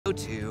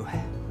too.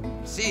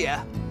 See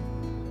ya.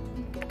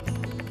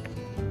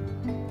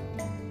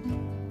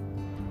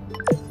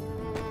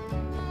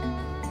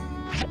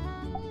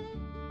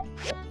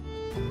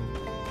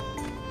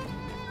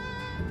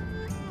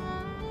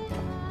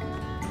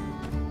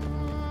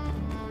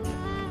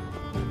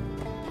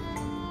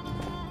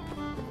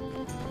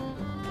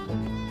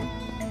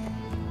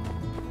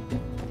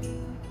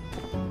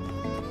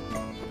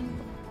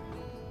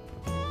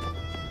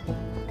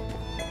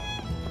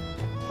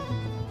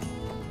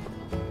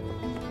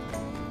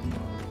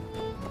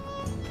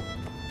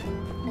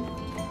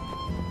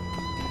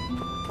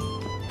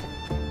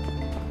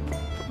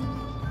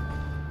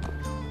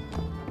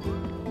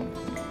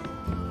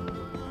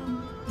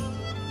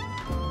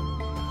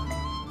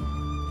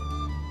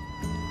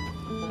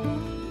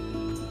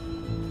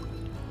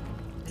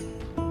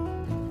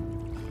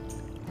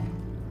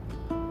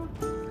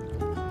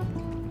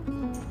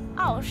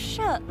 Oh,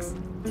 shucks.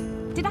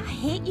 Did I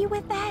hit you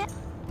with that?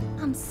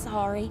 I'm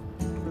sorry.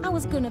 I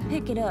was gonna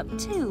pick it up,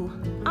 too.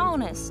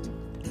 Honest.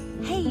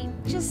 Hey,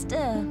 just,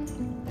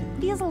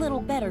 feels a little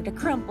better to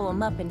crumple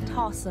them up and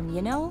toss them,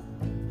 you know?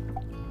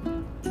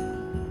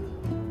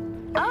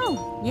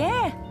 Oh,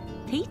 yeah.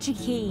 Peachy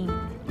keen.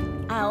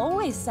 I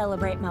always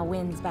celebrate my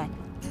wins by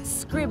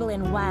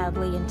scribbling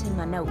wildly into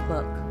my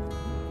notebook.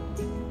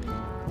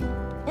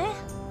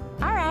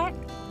 All right.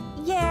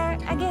 Yeah,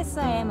 I guess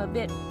I am a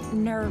bit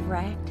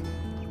nerve-wracked.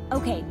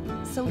 Okay,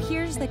 so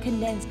here's the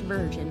condensed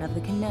version of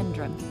the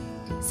conundrum.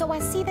 So I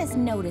see this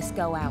notice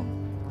go out.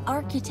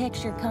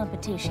 Architecture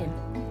competition.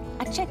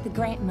 I checked the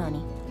grant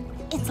money.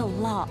 It's a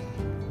lot.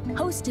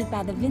 Hosted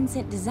by the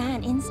Vincent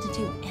Design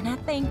Institute, and I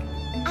think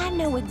I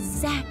know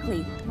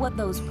exactly what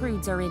those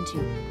prudes are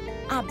into.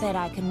 I bet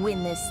I can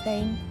win this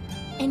thing.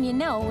 And you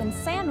know, in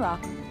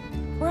Sandrock,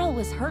 we're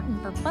always hurting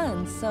for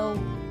funds, so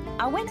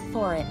I went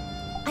for it.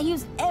 I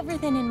used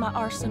everything in my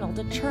arsenal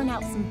to churn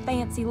out some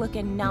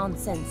fancy-looking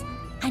nonsense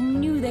I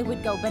knew they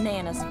would go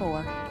bananas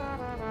for.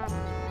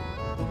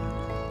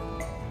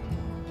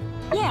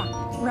 Yeah,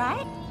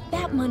 right?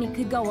 That money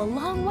could go a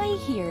long way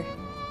here.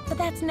 But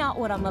that's not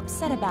what I'm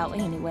upset about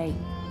anyway.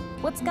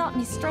 What's got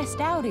me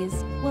stressed out is,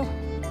 well,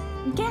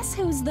 guess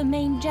who's the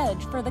main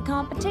judge for the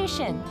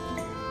competition?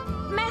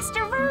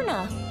 Master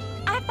Verna!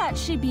 I thought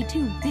she'd be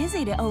too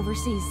busy to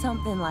oversee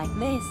something like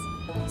this.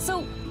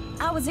 So,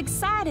 I was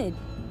excited.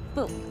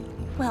 But,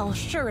 well,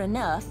 sure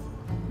enough,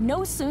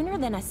 no sooner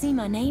than I see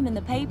my name in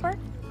the paper,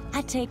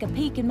 I take a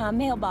peek in my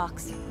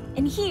mailbox.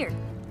 And here,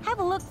 have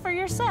a look for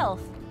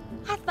yourself.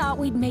 I thought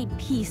we'd made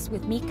peace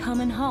with me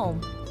coming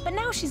home. But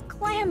now she's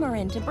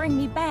clamoring to bring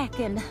me back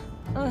and,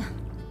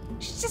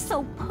 she's just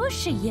so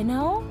pushy, you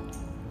know?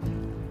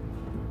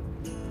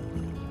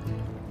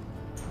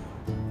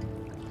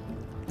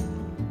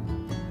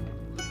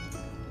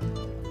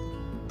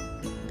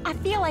 I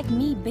feel like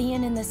me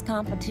being in this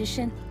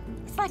competition,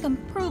 it's like I'm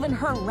proving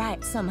her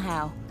right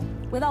somehow.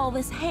 With all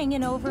this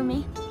hanging over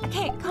me, I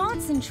can't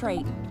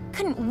concentrate.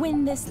 Couldn't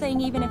win this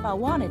thing even if I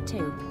wanted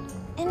to.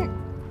 And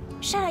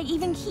should I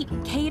even keep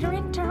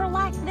catering to her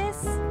like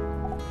this?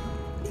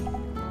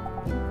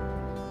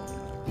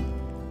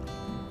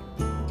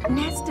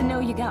 Nice to know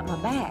you got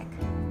my back.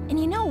 And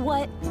you know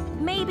what?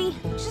 Maybe,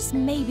 just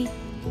maybe,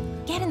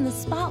 getting the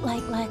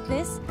spotlight like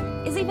this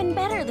is even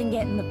better than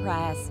getting the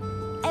prize.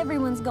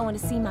 Everyone's going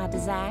to see my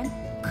design.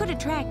 Could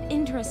attract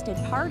interested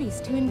parties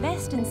to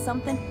invest in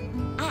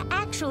something I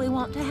actually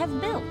want to have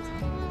built.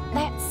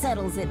 That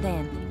settles it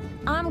then.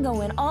 I'm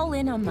going all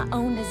in on my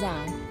own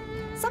design.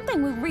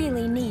 Something we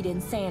really need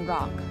in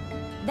Sandrock.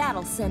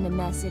 That'll send a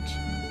message.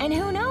 And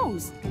who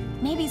knows?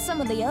 Maybe some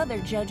of the other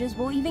judges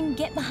will even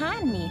get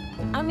behind me.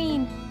 I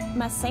mean,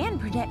 my sand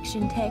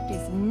protection tech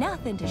is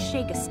nothing to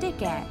shake a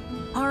stick at.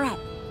 All right.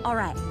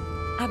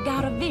 I've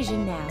got a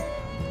vision now.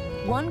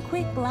 One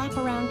quick lap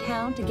around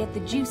town to get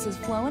the juices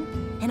flowing,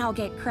 and I'll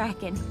get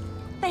cracking.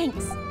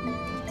 Thanks.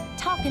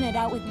 Talking it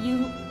out with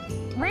you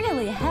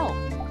really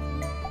helped.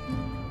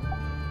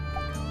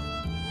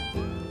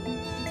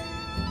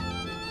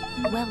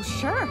 Well,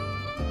 sure.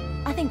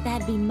 I think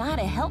that'd be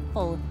mighty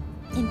helpful.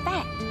 In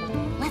fact,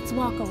 let's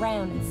walk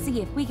around and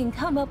see if we can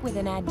come up with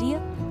an idea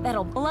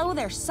that'll blow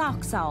their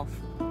socks off.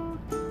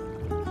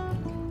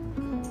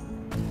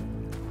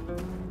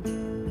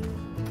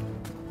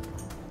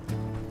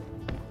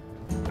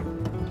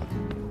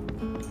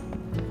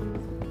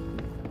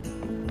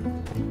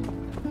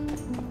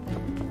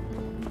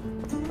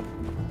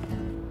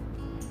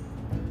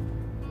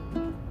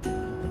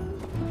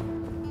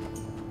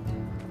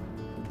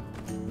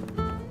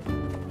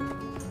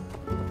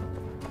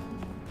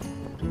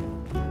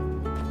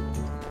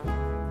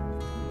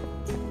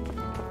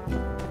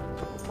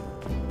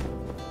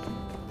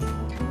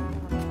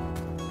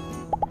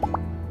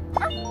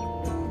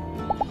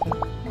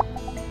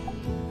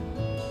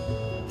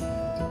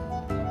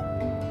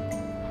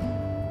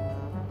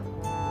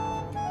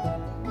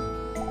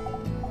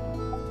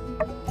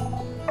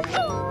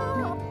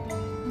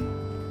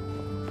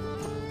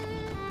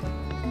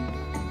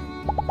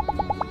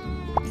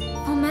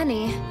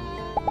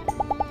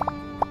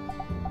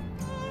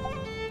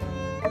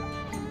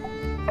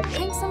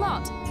 Thanks a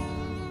lot.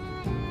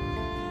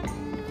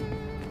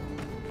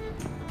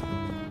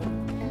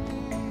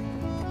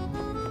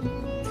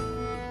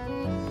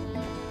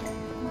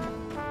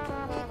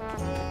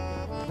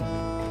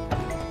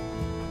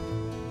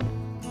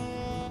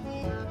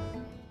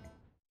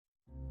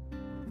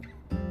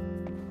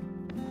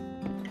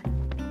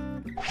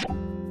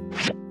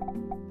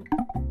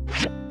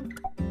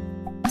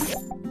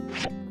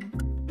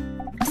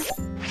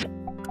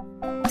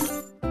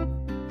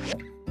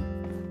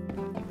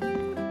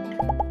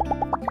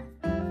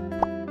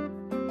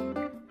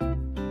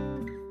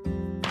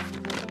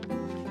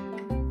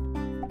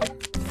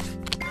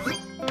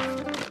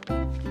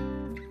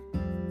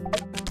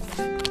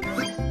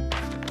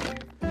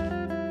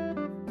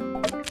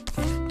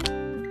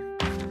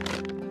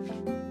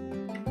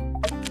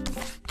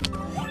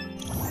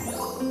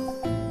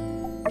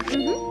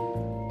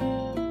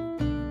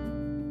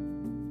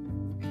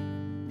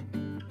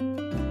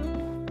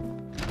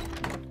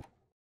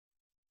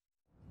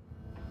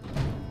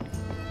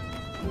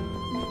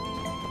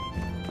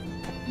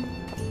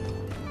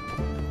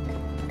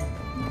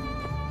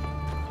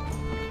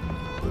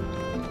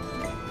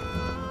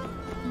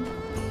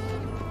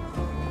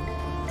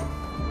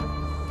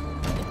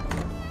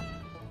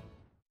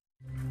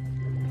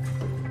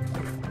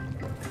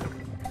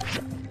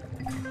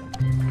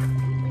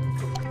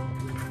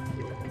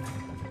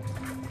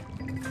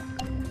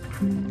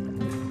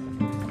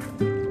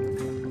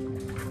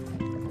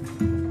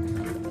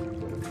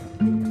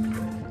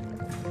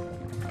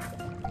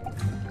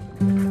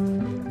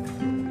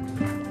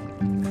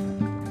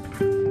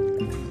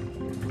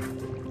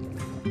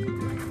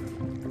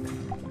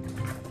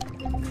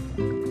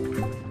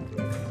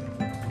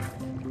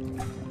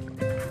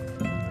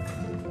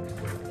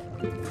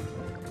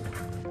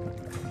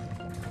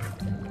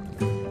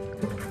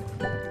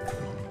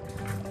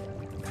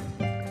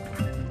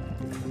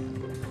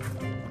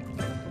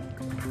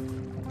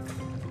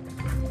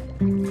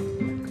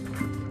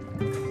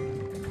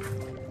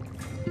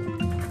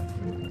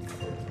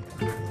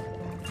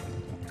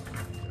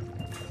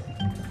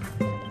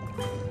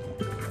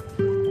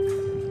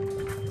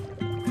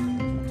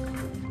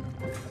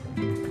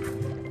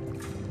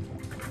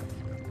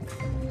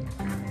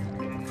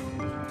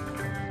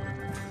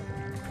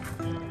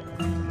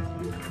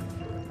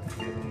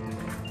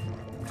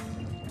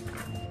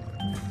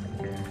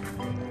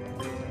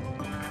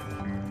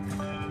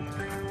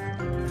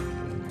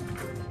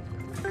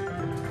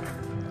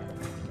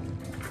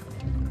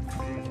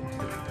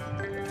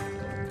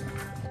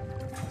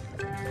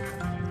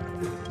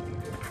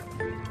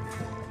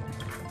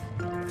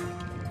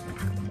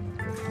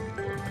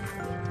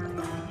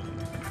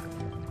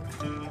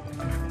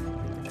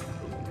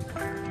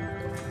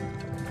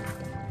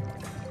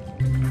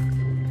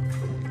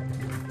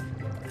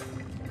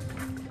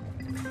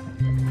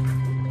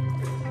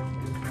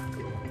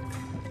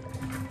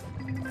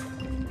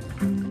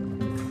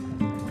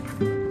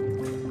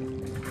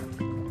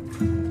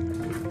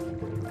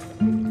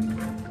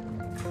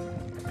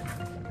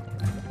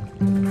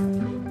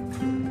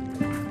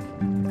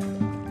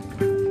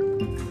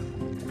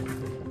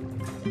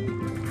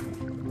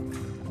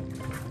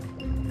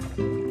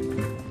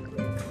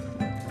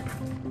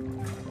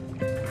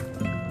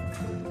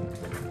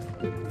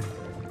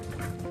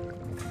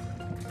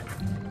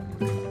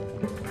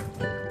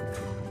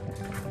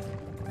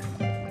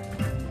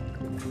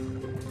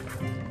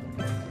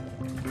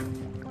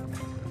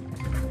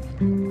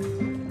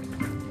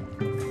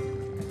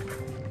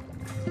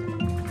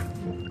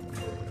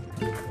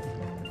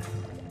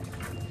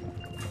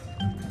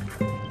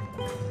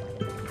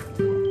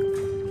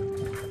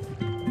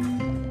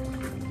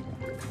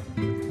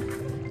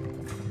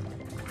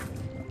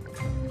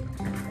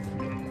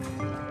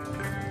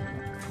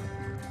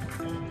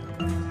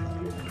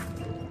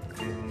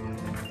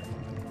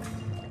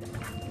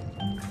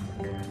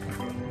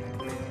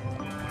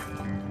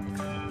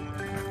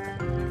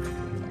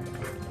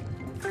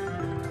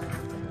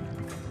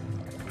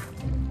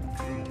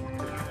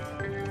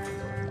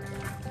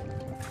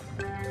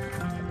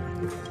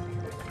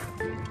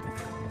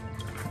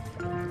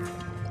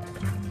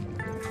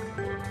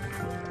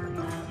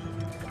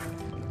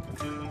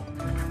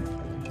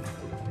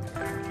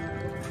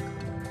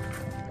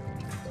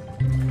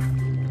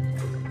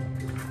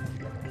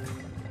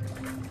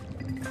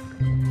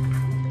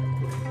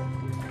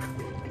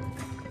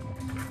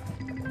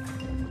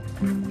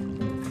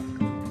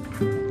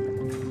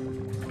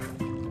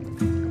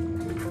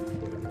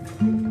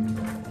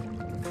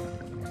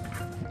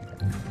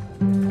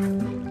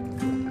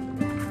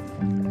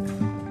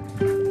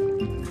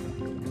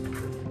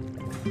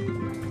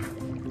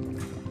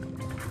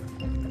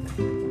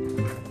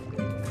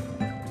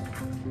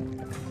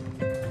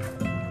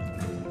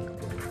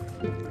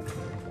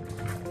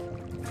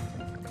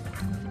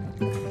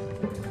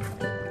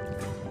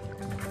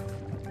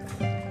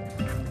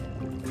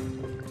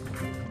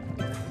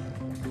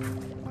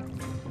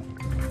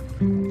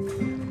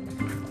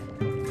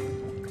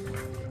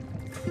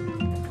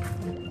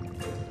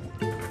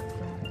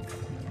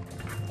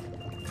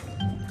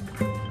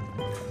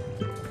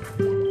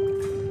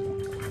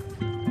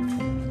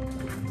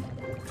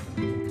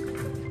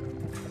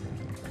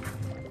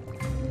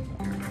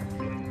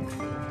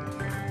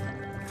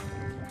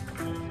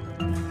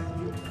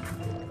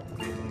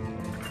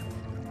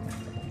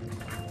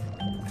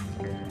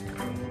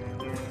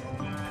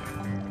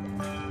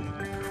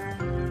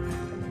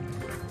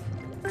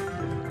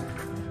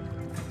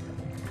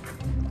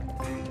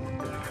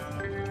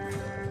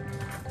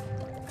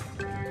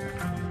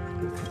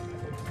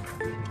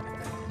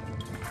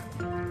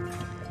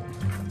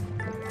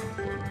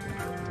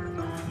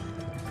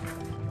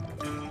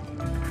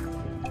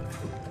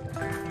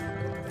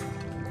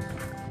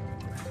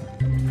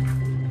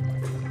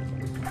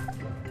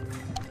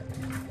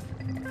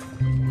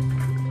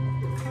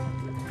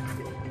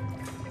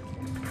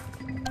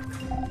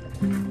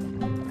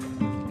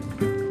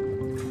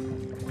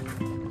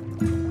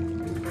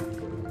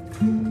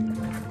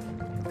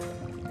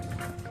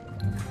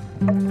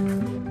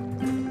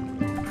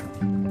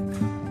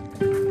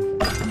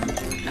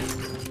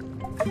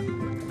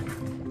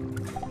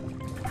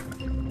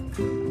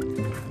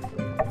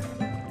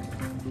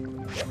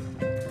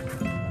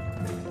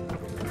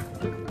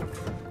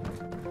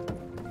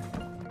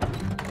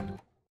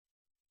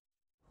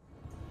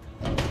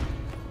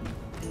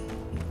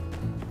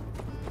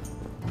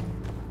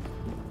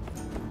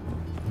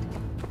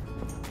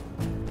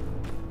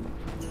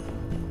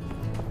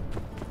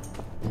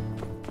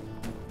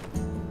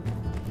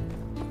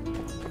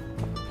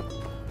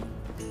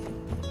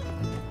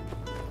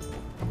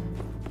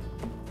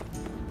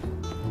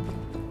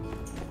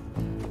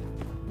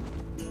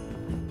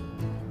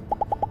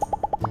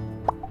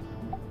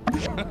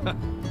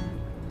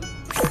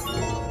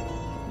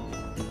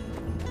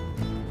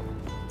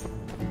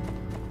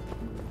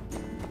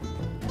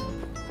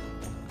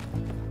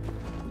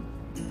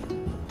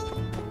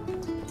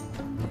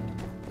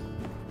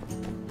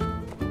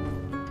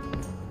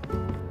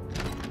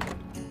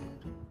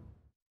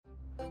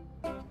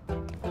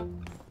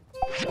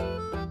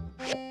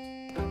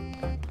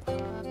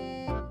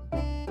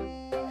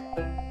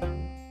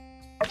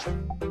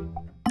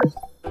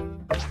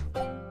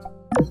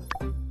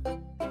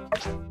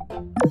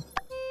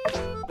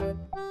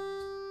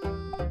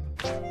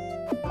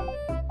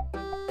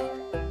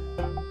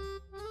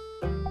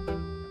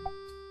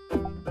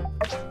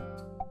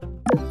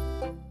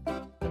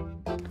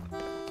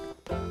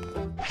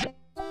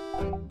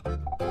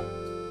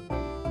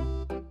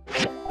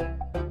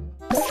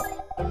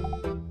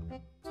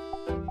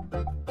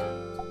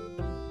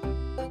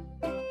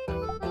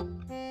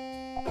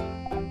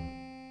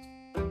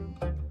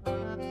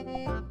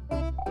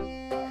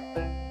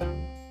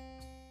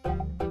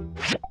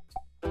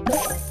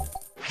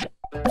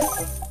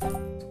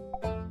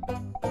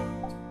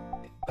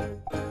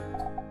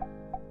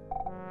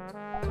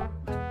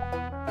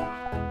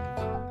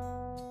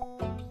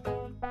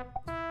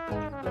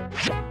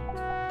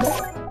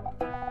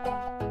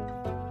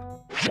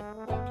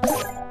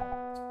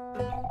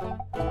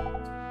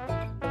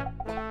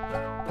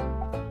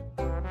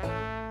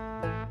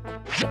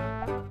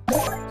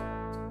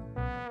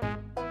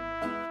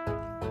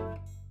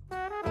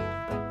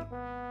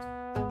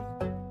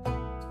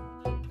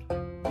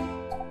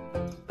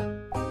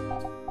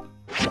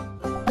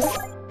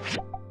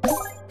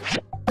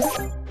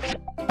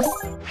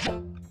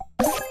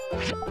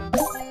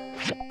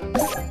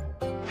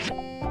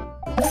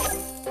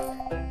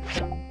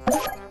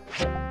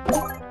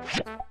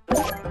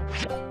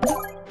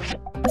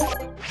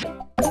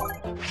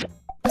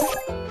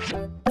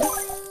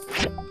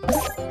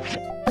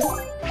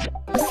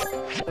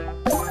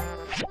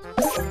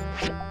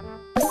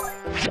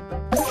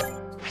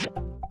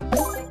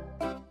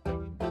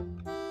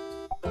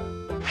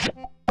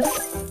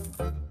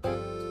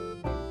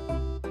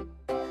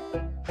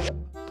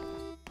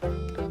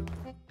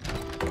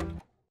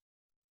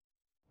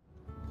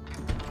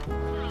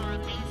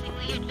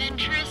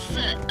 Adventurous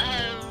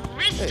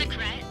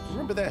aristocrat. Hey,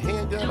 remember that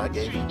handgun I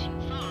gave you?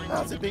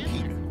 How's it been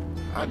keeping?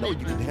 I know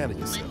you can handle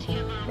yourself,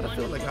 but I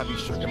feel like I'd be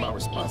shirking my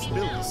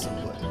responsibilities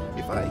somewhat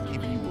if I ain't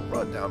giving you a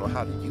rundown on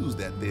how to use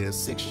that there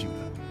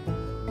 6-shooter.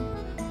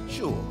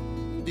 Sure,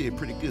 you did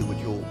pretty good with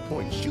your old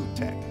point-and-shoot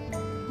tactic,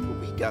 but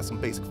we got some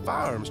basic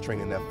firearms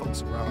training that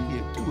folks around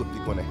here do if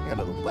they're going to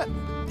handle a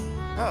weapon.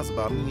 How's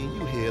about me and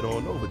you head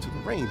on over to the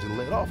range and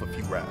let off a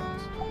few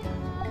rounds?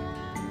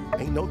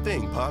 Ain't no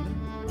thing, partner.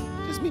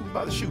 Just meet me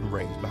by the shooting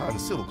range behind the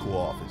Civil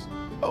Corps office.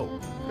 Oh,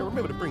 and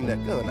remember to bring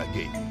that gun I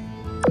gave you.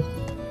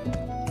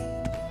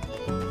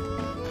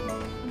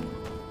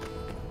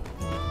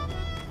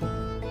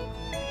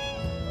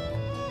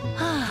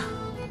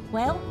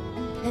 Well,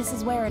 this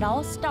is where it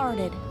all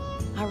started.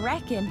 I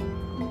reckon.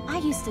 I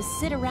used to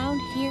sit around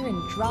here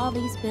and draw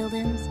these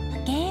buildings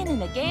again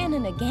and again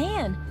and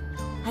again.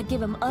 I'd give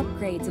them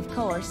upgrades, of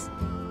course.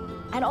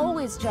 I'd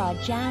always draw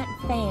a giant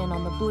fan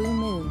on the blue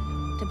moon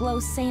to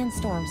blow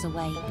sandstorms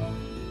away.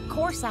 Of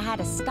course, I had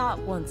to stop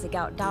once it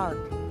got dark.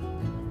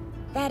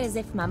 That is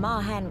if my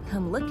ma hadn't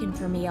come looking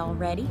for me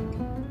already.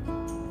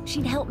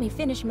 She'd help me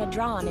finish my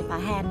drawing if I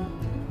hadn't.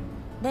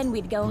 Then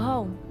we'd go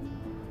home.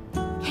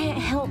 Can't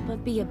help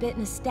but be a bit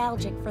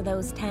nostalgic for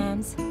those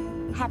times.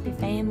 Happy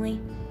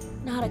family,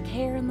 not a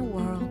care in the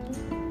world.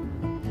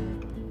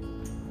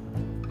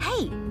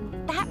 Hey,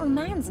 that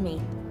reminds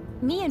me.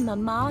 Me and my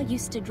ma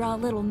used to draw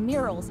little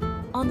murals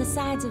on the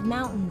sides of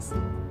mountains.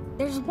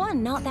 There's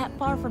one not that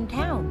far from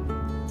town.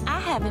 I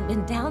haven't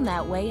been down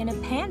that way in a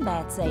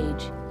Panbat's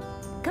age.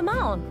 Come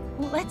on,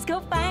 let's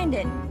go find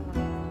it.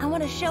 I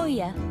want to show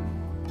you.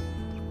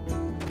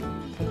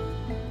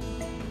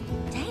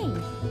 Dang,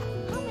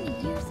 how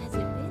many years has it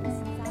been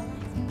since I last...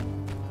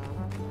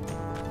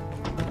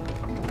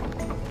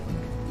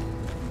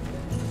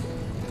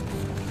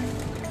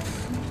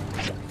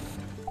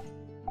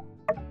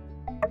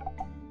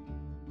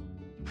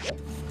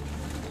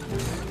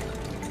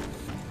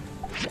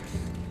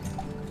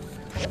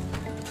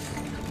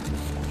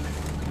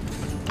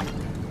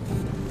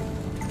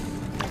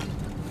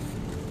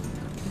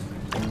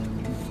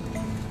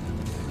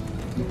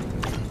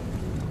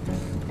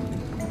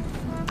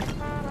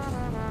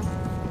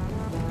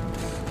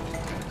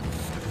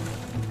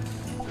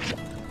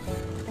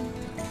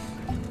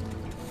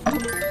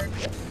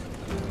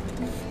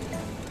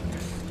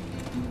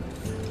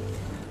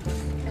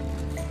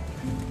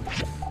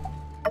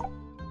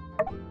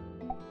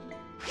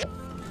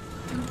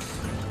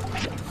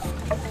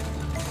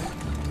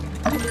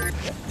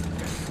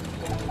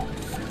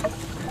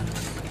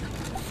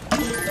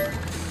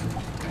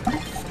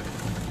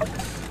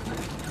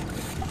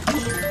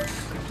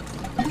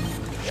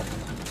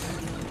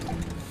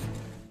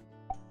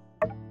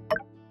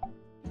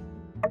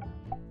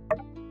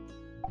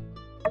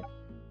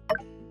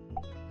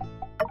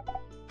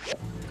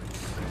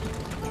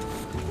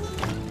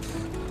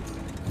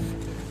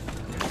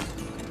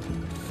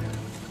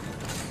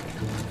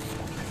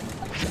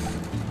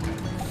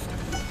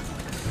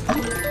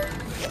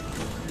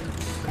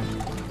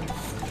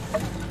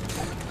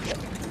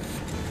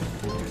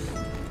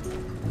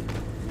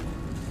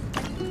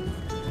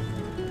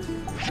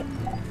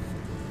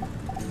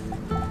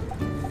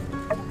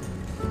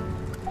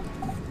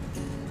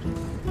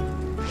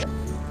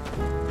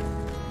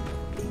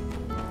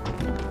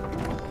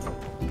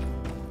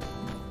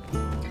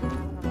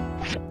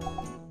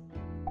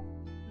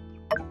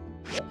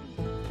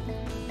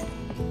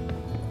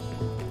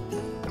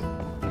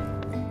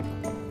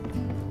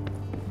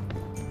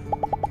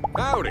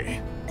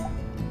 Howdy.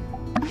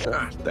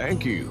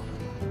 Thank you.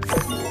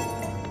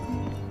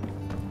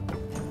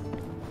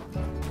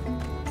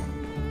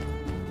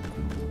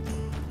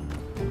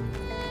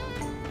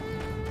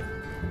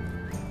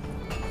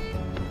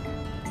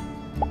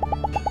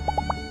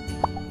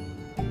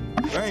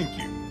 Thank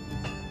you.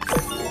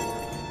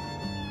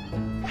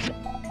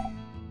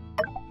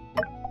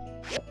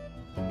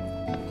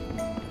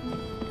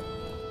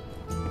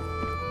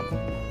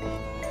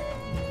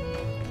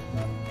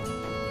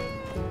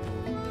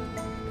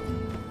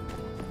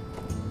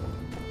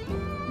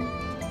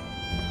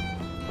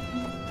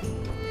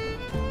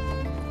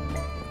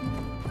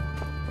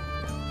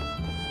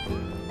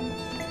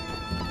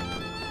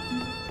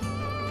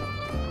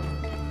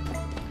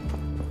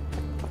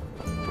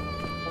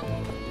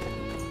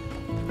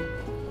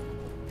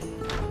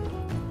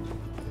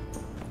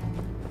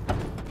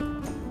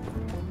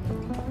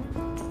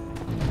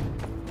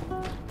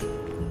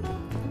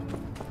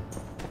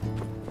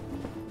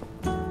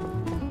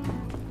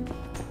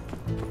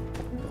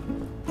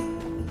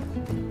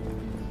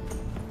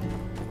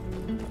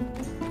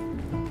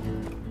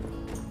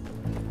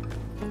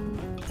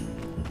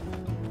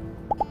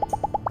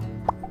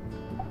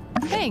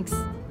 Thanks.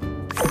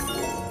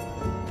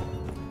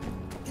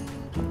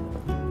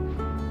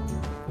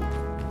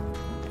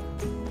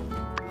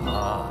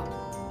 Ah,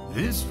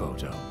 this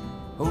photo.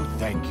 Oh,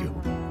 thank you.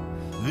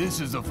 This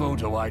is the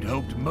photo I'd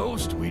hoped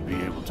most we'd be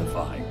able to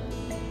find.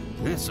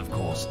 This, of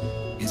course,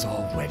 is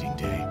our wedding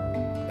day.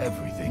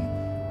 Everything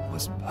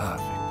was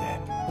perfect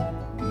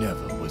then.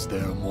 Never was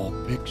there a more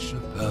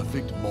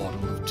picture-perfect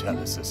model of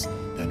Telesis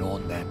than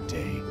on that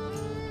day.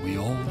 We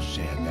all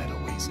shared that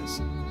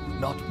oasis.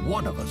 Not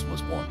one of us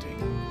was wanting.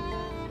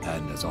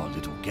 And as our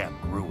little camp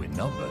grew in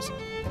numbers,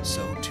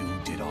 so too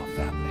did our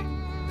family.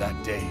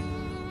 That day,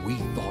 we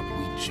thought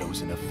we'd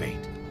chosen a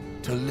fate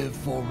to live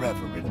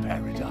forever in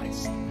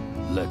paradise.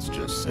 Let's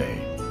just say,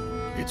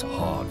 it's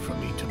hard for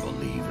me to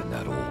believe in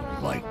that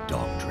old light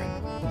doctrine.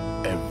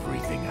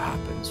 Everything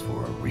happens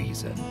for a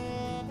reason.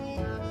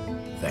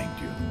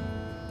 Thank you.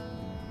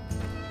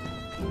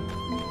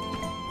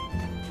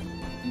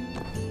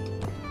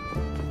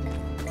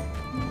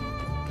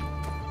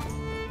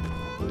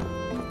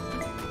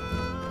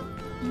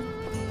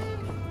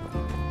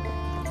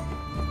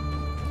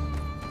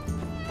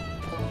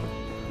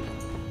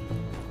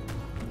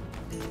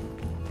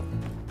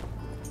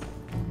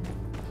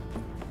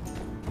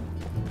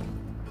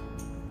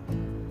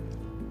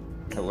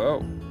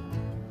 Hello.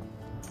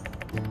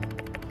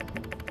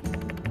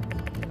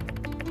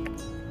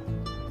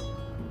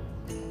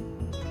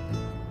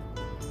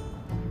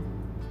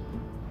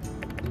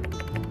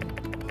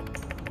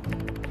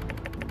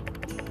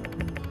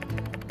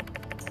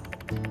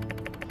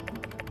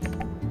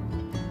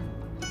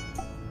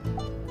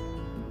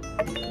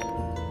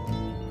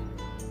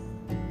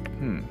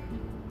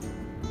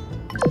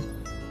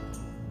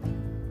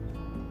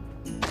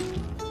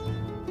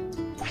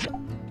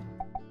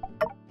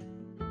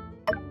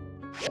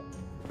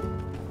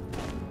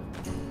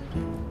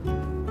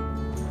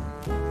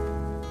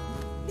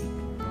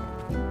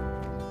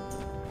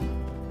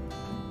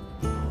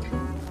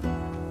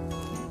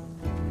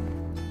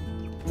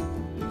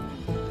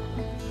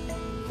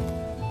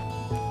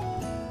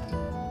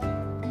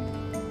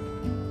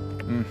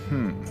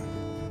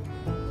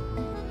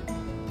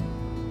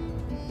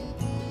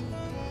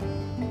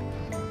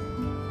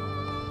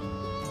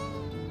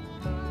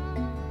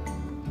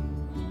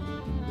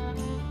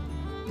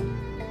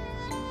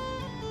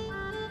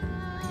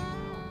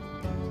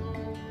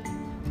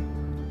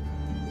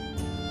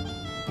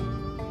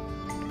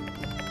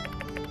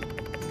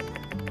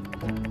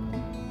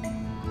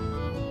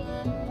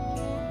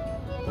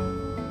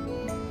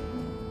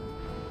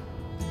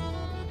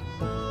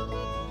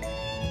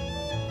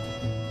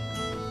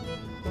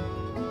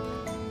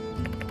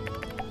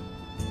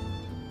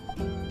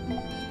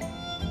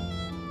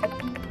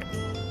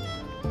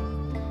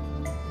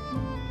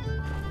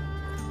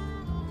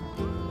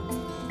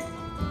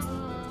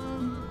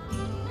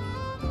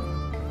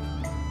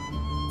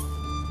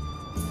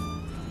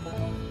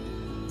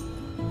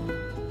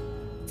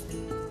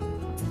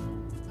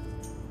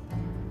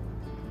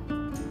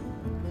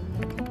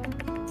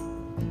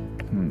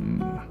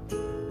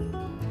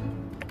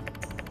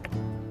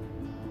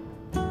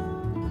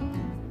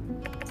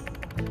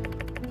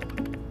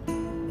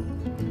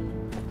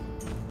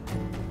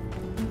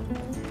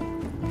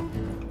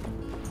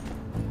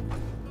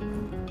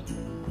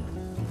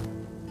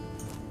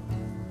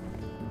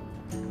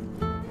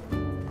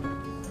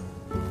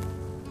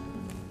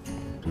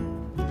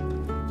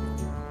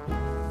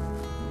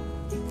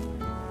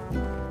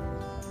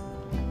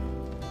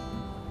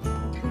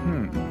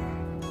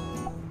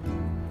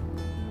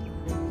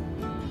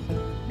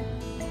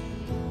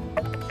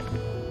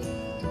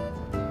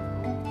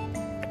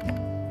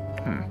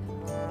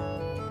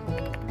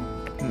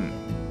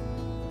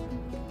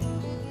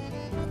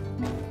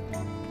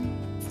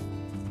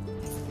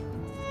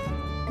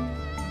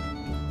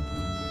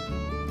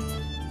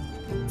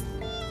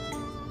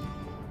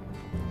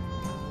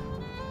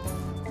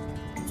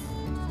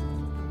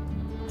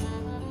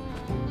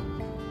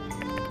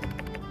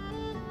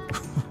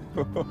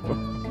 Uh-huh.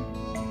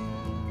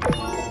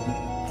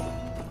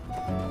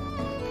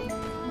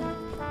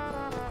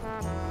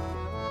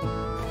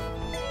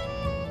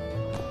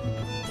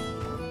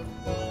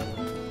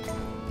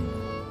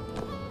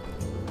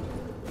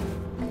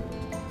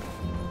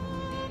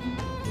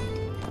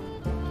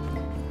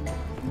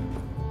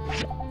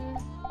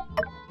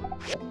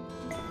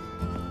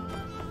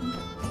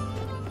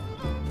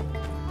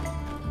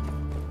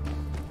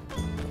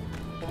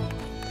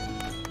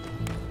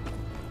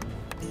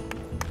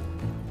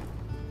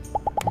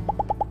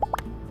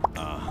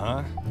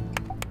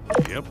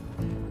 Yep.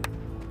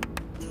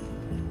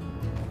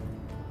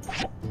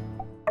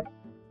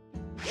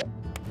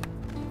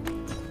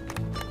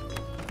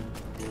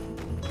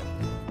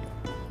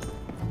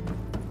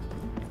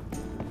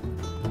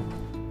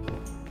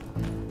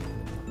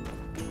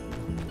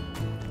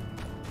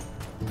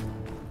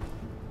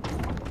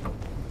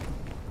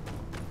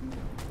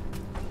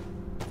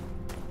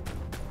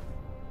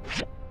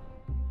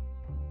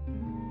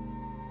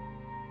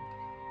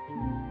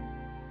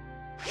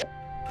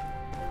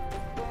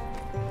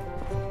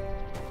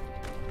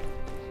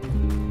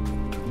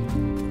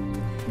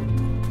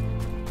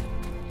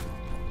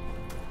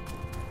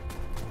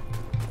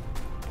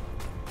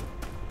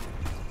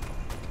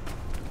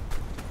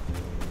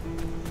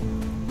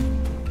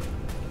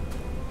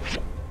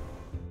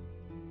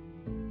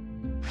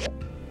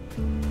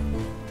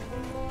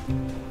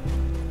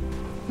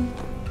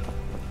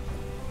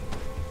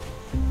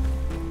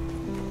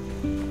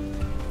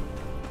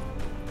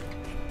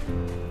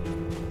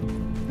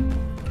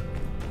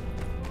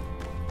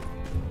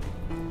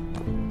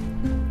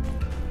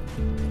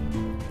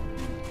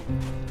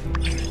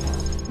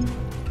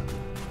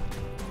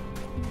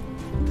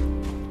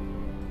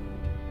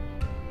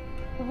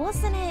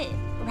 Wasn't it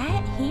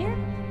right here?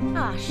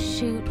 Ah,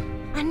 shoot.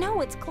 I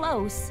know it's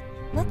close.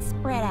 Let's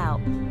spread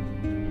out.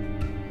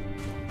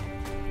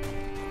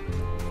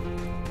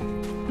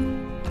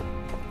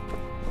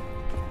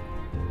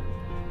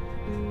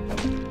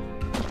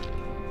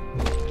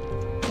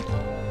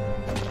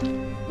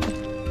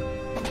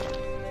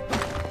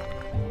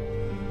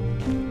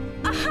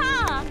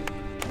 Aha!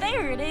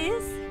 There it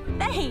is.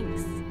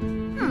 Thanks.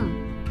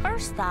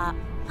 First thought,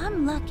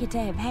 I'm lucky to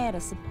have had a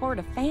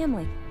supportive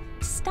family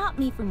to stop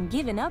me from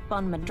giving up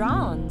on my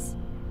drawings.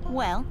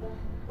 Well,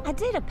 I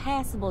did a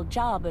passable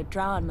job of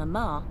drawing my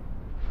ma.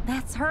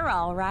 That's her,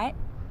 all right.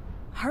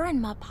 Her and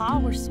my pa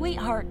were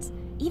sweethearts,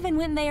 even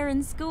when they were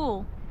in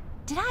school.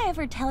 Did I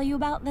ever tell you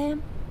about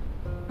them?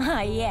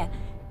 Ah, yeah.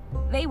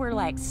 They were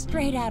like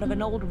straight out of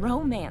an old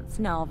romance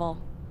novel.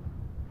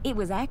 It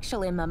was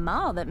actually my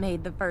ma that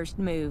made the first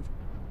move.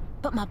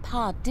 But my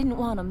pa didn't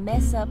want to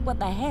mess up what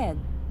they had,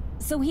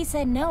 so he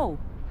said no.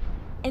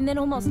 And then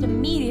almost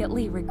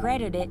immediately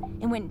regretted it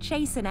and went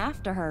chasing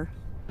after her.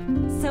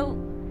 So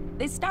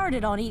they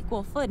started on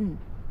equal footing.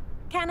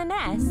 Kinda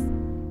nice.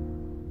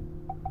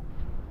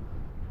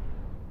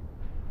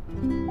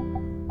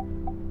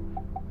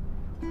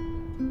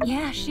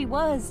 Yeah, she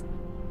was.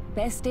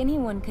 Best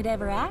anyone could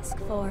ever ask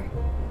for.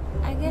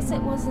 I guess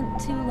it wasn't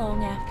too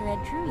long after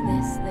I drew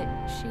this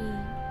that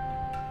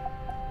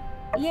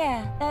she...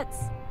 Yeah,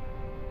 that's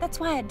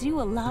why I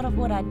do a lot of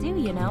what I do,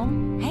 you know?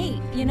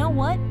 Hey, you know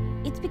what?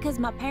 It's because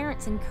my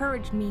parents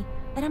encouraged me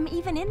that I'm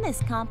even in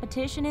this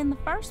competition in the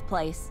first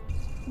place.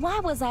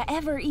 Why was I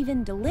ever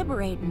even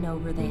deliberating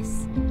over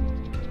this?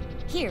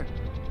 Here,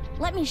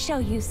 let me show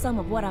you some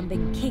of what I've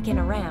been kicking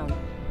around.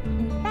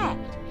 In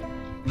fact,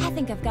 I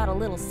think I've got a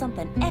little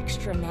something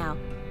extra now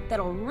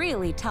that'll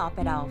really top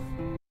it off.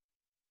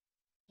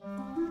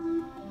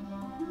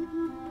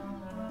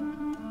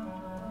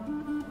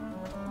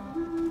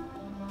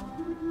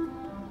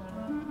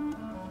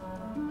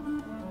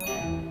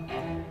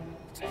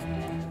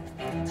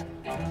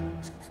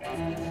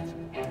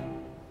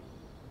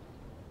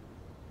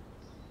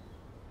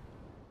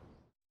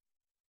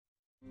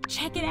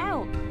 Check it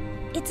out.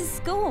 It's a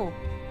school.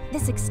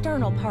 This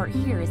external part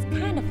here is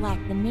kind of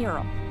like the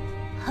mural,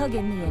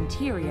 hugging the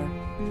interior.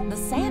 The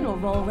sand will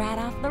roll right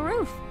off the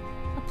roof.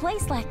 A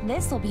place like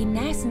this will be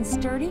nice and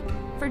sturdy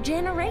for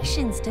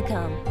generations to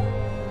come.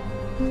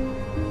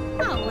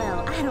 Oh,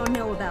 well, I don't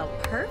know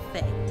about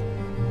perfect,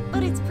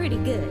 but it's pretty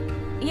good.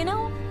 You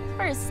know,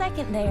 for a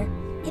second there,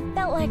 it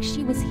felt like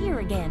she was here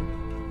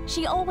again.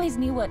 She always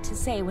knew what to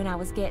say when I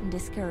was getting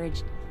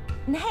discouraged.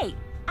 And hey,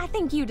 I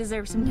think you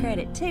deserve some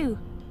credit too.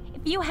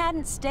 If you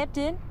hadn't stepped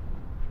in,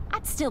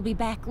 I'd still be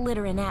back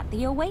littering at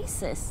the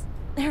Oasis.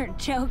 They're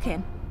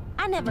joking.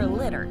 I never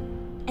litter,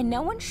 and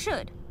no one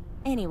should.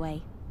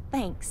 Anyway,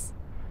 thanks.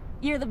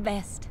 You're the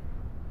best.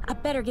 I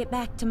better get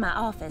back to my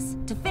office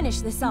to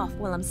finish this off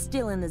while I'm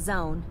still in the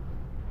zone.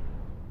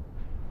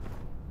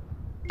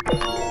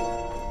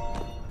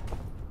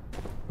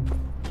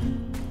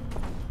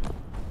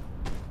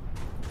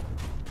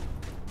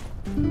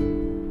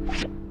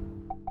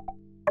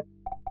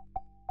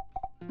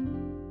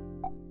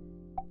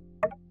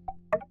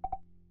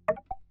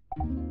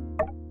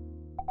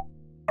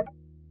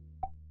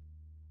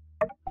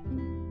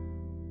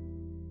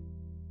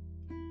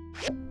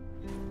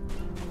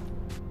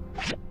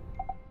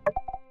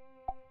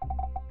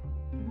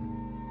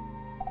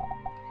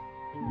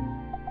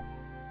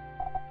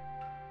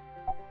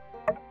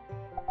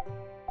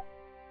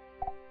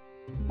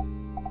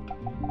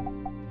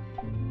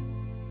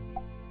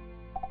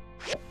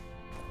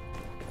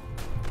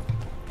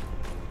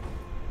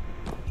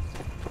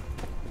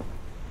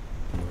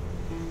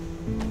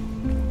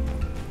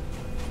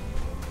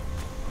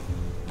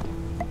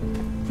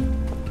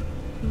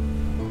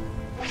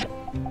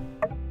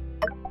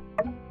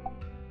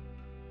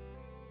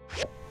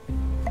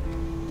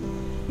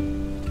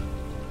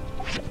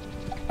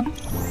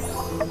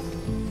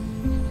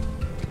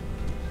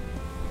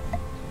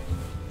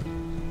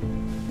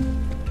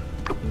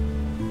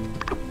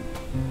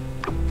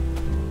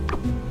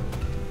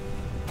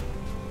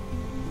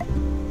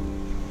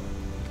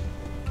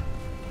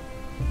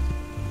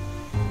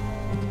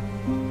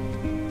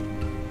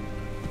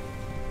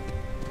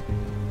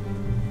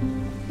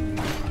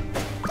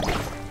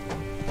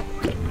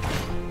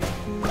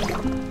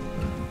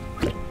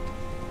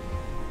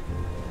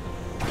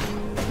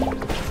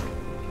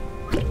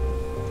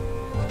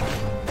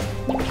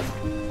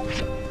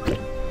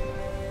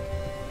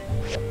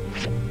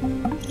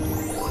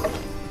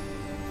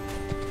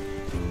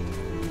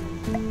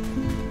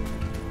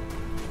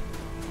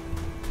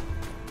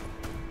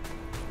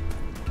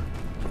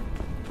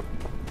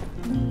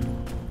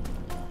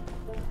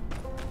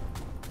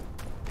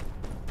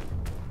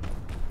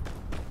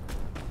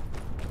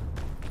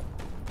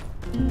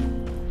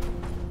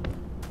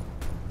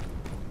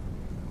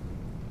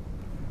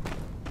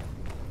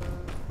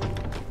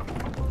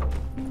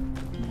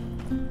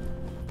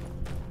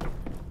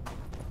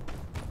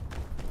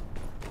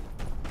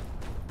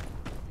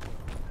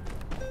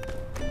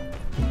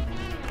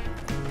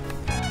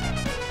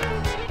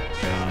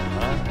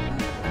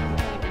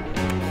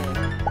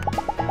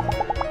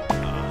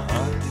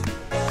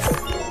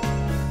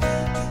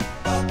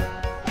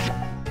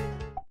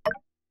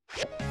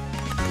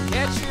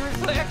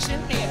 complexion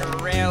in a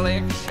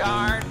relic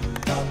shard.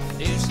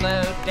 Do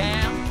slow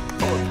down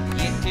before you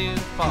get too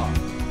far.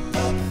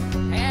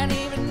 And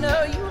even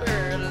though you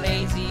were a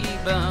lazy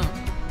bum,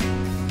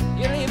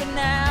 you're leaving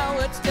now,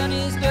 what's done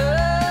is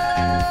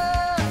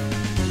done.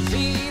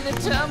 See the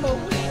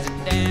tumbleweeds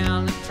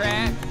down the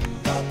track.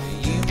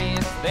 You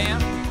miss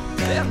them,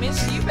 they'll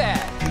miss you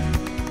back.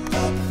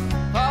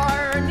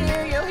 Far or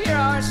near, you'll hear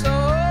our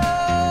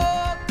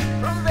song.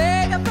 From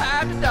Vega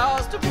pipe to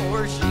Dawes to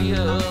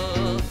Portia.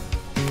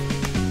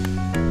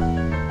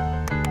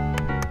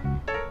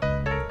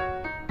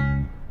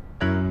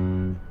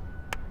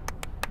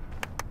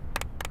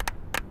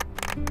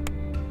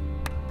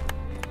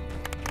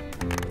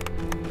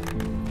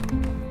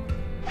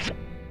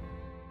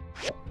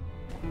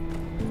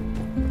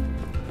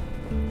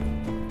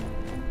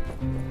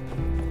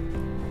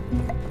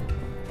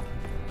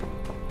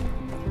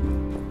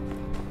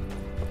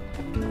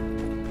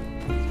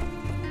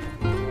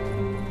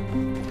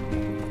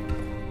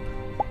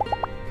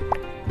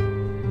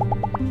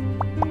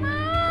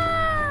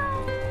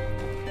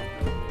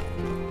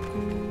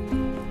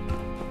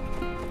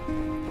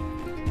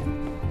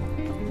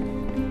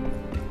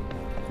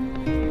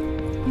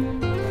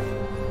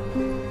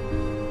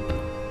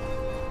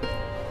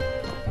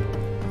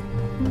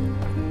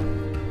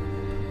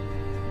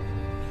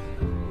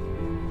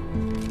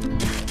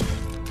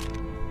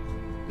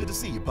 Good to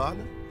see you,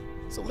 partner.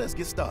 So let's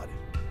get started.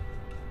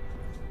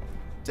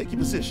 Take your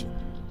position.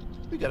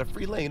 We got a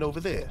free lane over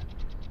there.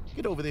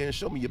 Get over there and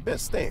show me your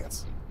best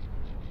stance.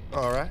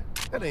 All right,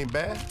 that ain't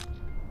bad.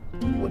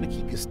 You want to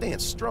keep your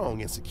stance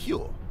strong and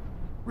secure.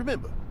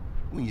 Remember,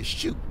 when you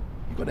shoot,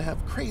 you're gonna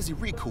have crazy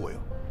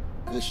recoil.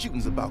 Good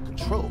shooting's about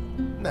control.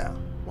 Now,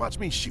 watch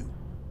me shoot.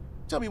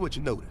 Tell me what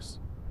you notice.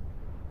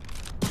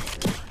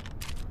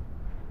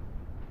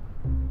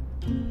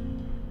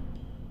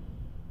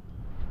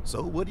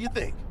 So, what do you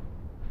think?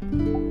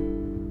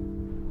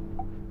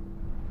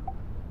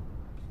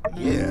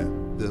 Yeah,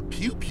 the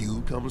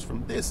pew-pew comes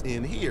from this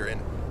end here,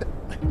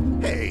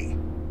 and hey,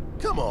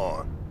 come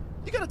on.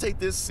 You gotta take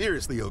this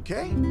seriously,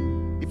 okay?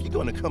 If you're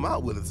gonna come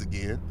out with us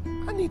again,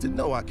 I need to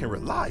know I can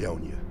rely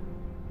on you.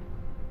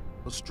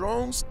 A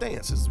strong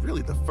stance is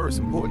really the first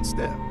important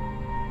step.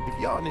 If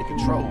you aren't in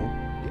control,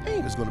 your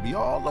aim is gonna be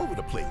all over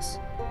the place.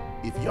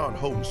 If you aren't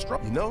holding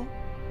strong, you know,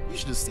 you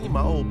should have seen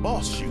my old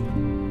boss shoot.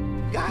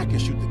 Guy can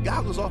shoot the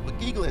goggles off a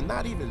giggle and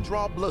not even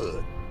draw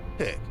blood.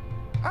 Heck,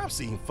 I've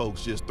seen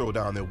folks just throw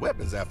down their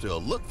weapons after a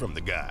look from the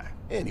guy.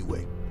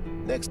 Anyway,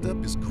 next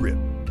up is grip.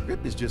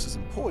 Grip is just as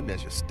important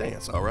as your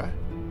stance, all right?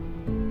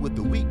 With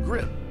the weak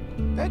grip,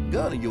 that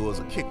gun of yours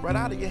will kick right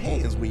out of your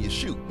hands when you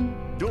shoot.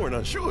 During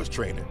Unshure's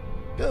training,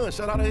 gun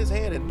shot out of his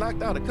hand and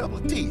knocked out a couple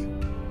of teeth.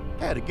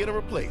 Had to get him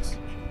replaced.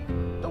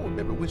 Don't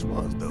remember which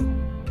ones, though.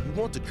 You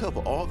want to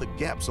cover all the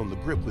gaps on the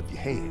grip with your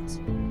hands.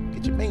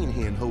 Get your main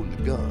hand holding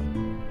the gun.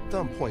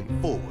 Thumb pointing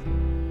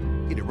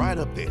forward. Get it right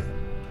up there.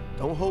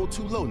 Don't hold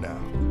too low now.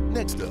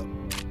 Next up,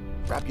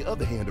 wrap your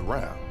other hand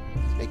around,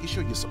 making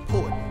sure you're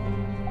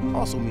supporting.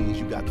 Also means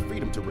you got the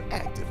freedom to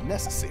react if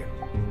necessary.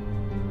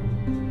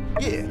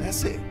 Yeah,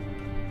 that's it.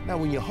 Now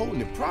when you're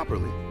holding it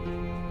properly,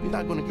 you're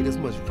not gonna get as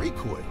much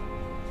recoil.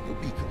 You'll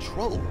be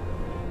controlled.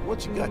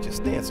 Once you got your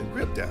stance and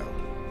grip down,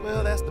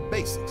 well, that's the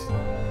basics.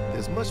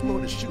 There's much more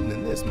to shooting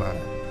than this,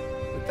 mind,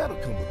 but that'll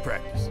come with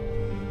practice.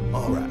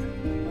 All right,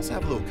 let's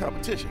have a little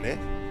competition, eh?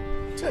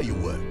 Tell you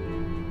what,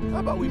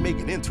 how about we make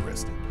it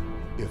interesting?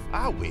 If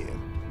I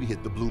win, we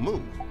hit the blue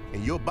moon,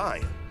 and you're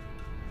buying.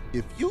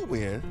 If you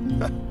win,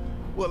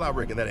 well, I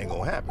reckon that ain't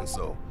gonna happen,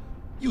 so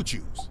you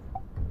choose.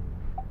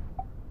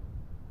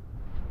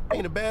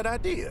 Ain't a bad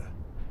idea.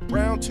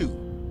 Round 2,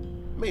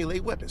 melee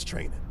weapons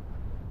training.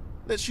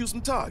 Let's shoot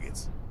some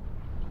targets.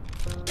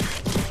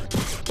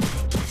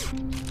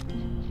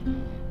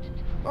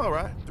 All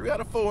right, 3 out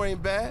of 4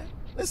 ain't bad.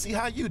 Let's see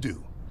how you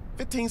do.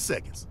 15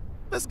 seconds.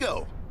 Let's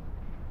go.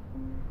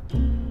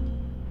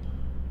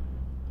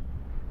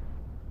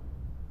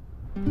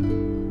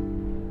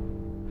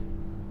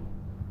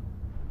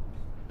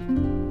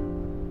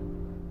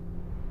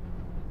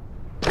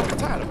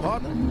 Tired of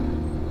partner?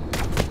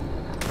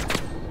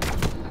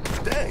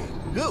 Dang,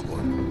 good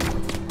one.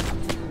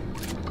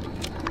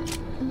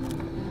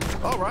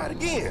 All right,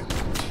 again.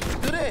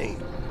 Good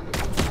aim.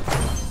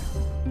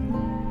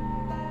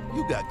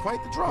 You got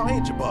quite the draw,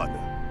 ain't you, partner?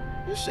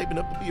 You're shaping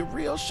up to be a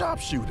real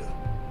sharpshooter.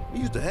 We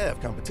used to have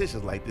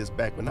competitions like this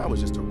back when I was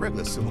just a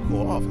regular Civil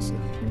Corps officer.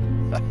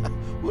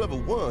 Whoever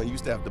won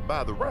used to have to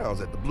buy the rounds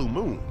at the Blue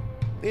Moon.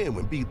 Then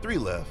when B3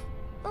 left,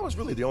 I was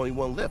really the only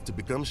one left to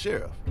become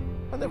sheriff.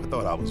 I never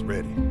thought I was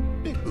ready.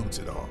 Big boots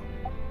and all.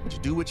 But you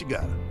do what you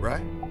gotta,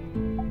 right?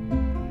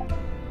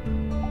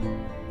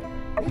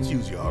 It's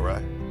usually all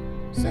right.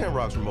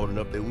 Sandrock's remote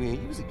enough that we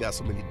ain't usually got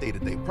so many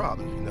day-to-day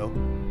problems, you know?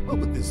 But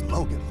with this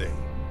Logan thing,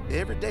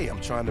 every day I'm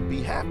trying to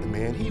be half the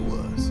man he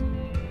was.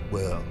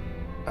 Well,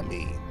 I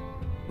mean,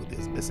 with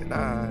his missing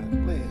eye,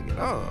 leg, and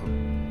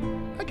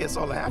arm, I guess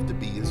all I have to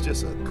be is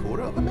just a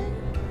quarter of a man.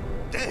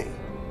 Dang,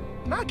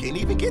 and I can't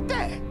even get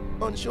that.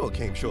 Unsure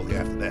came shortly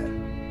after that.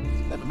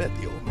 Never met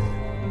the old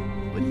man.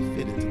 already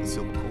fit into the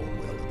Silver Corps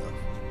well enough.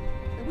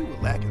 And we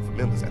were lacking for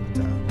members at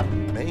the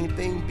time. Main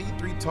thing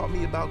B3 taught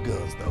me about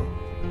guns, though.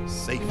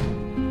 Safety.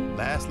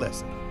 Last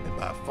lesson, and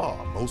by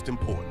far most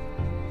important.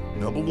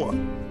 Number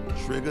 1,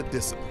 trigger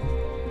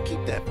discipline.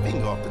 Keep that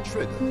finger off the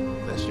trigger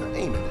unless you're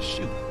aiming to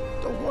shoot.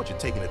 Don't want you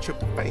taking a trip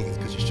to fangs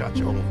because you shot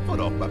your own foot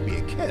off by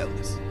being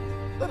careless.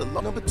 Let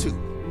alone number 2,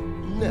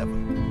 never,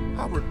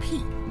 I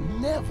repeat,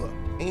 never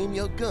aim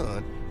your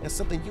gun at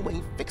something you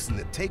ain't fixing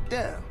to take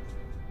down.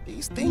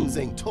 These things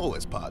ain't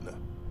toys, partner.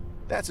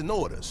 That's an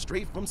order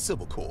straight from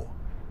Civil Corps.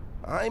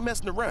 I ain't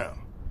messing around.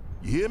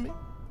 You hear me?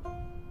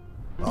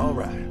 All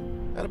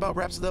right, that about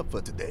wraps it up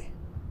for today.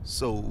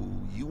 So,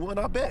 you won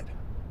our bet.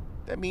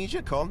 That means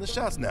you're calling the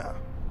shots now.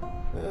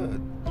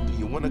 Do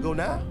you want to go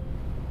now?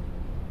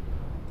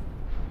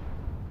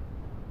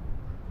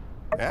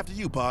 After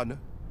you, partner.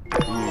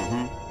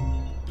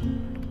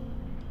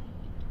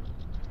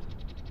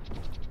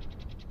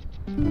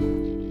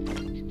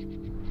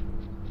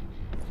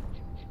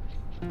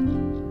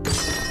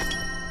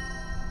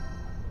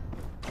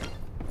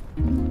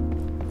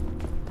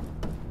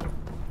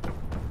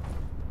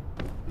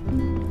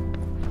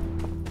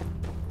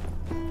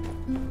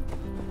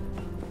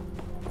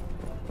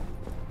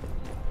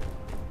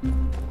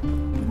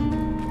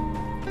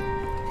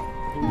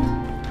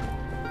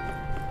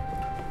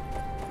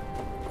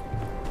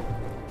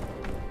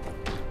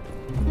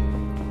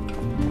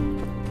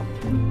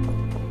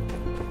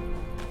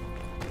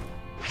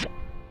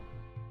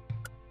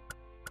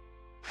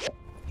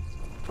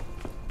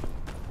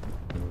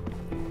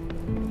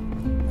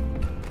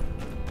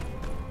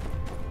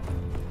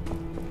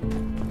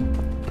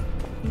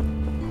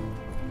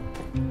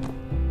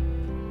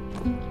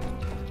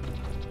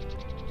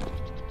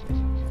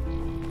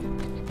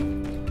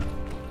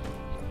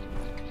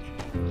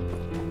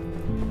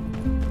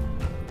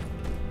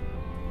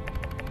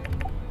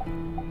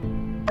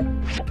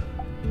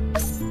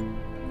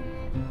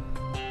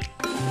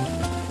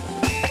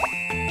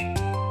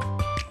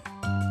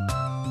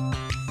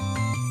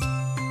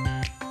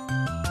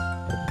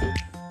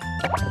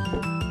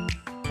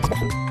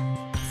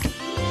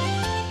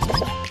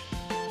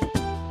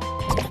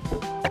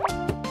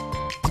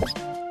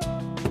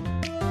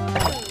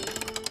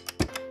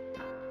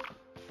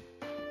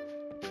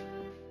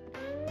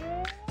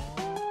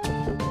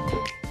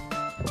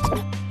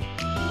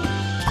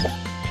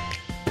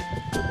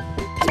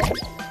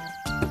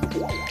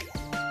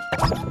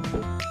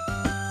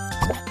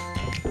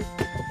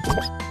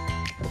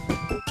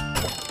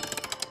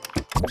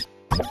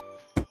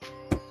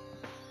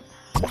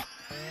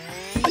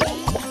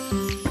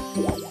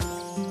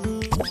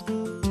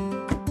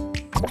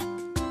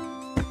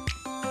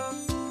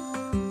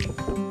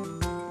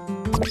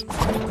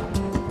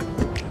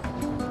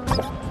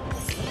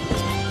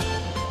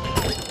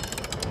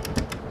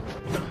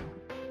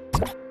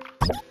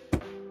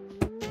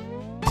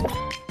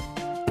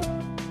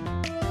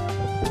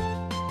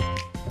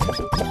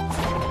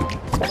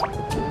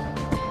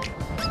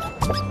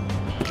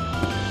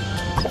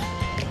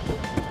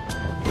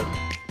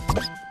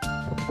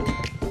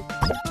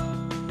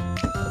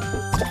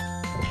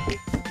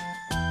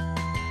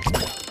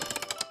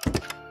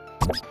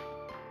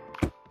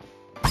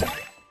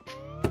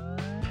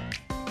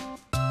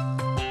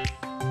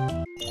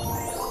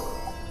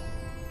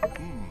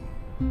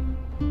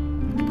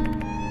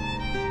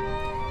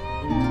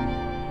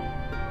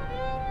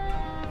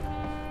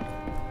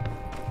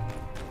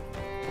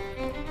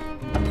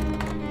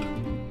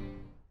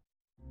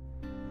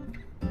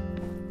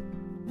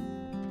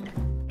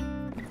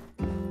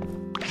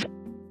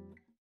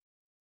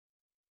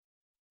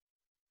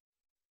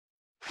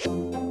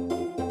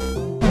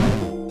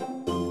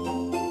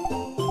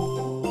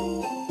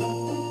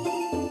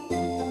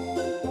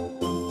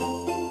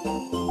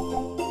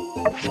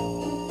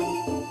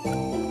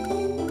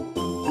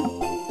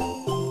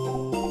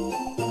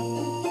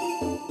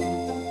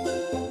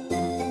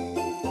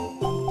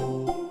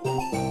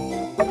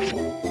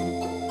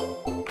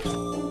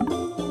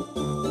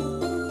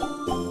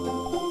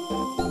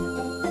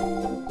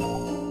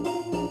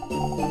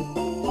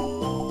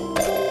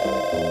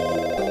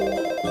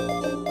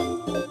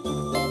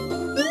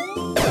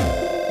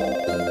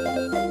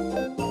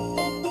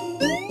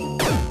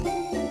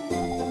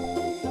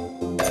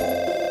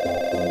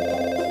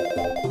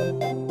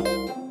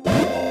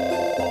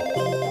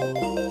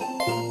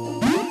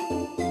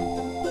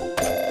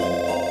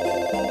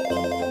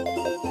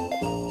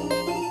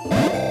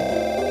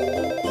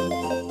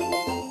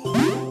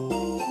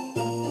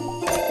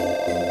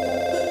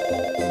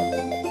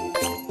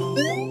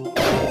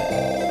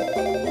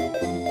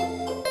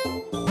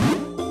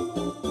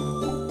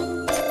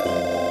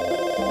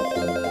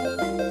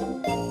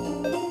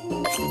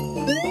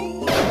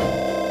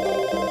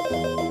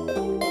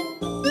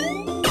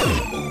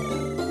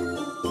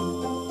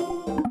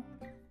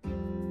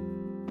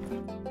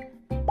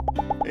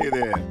 Hey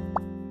there.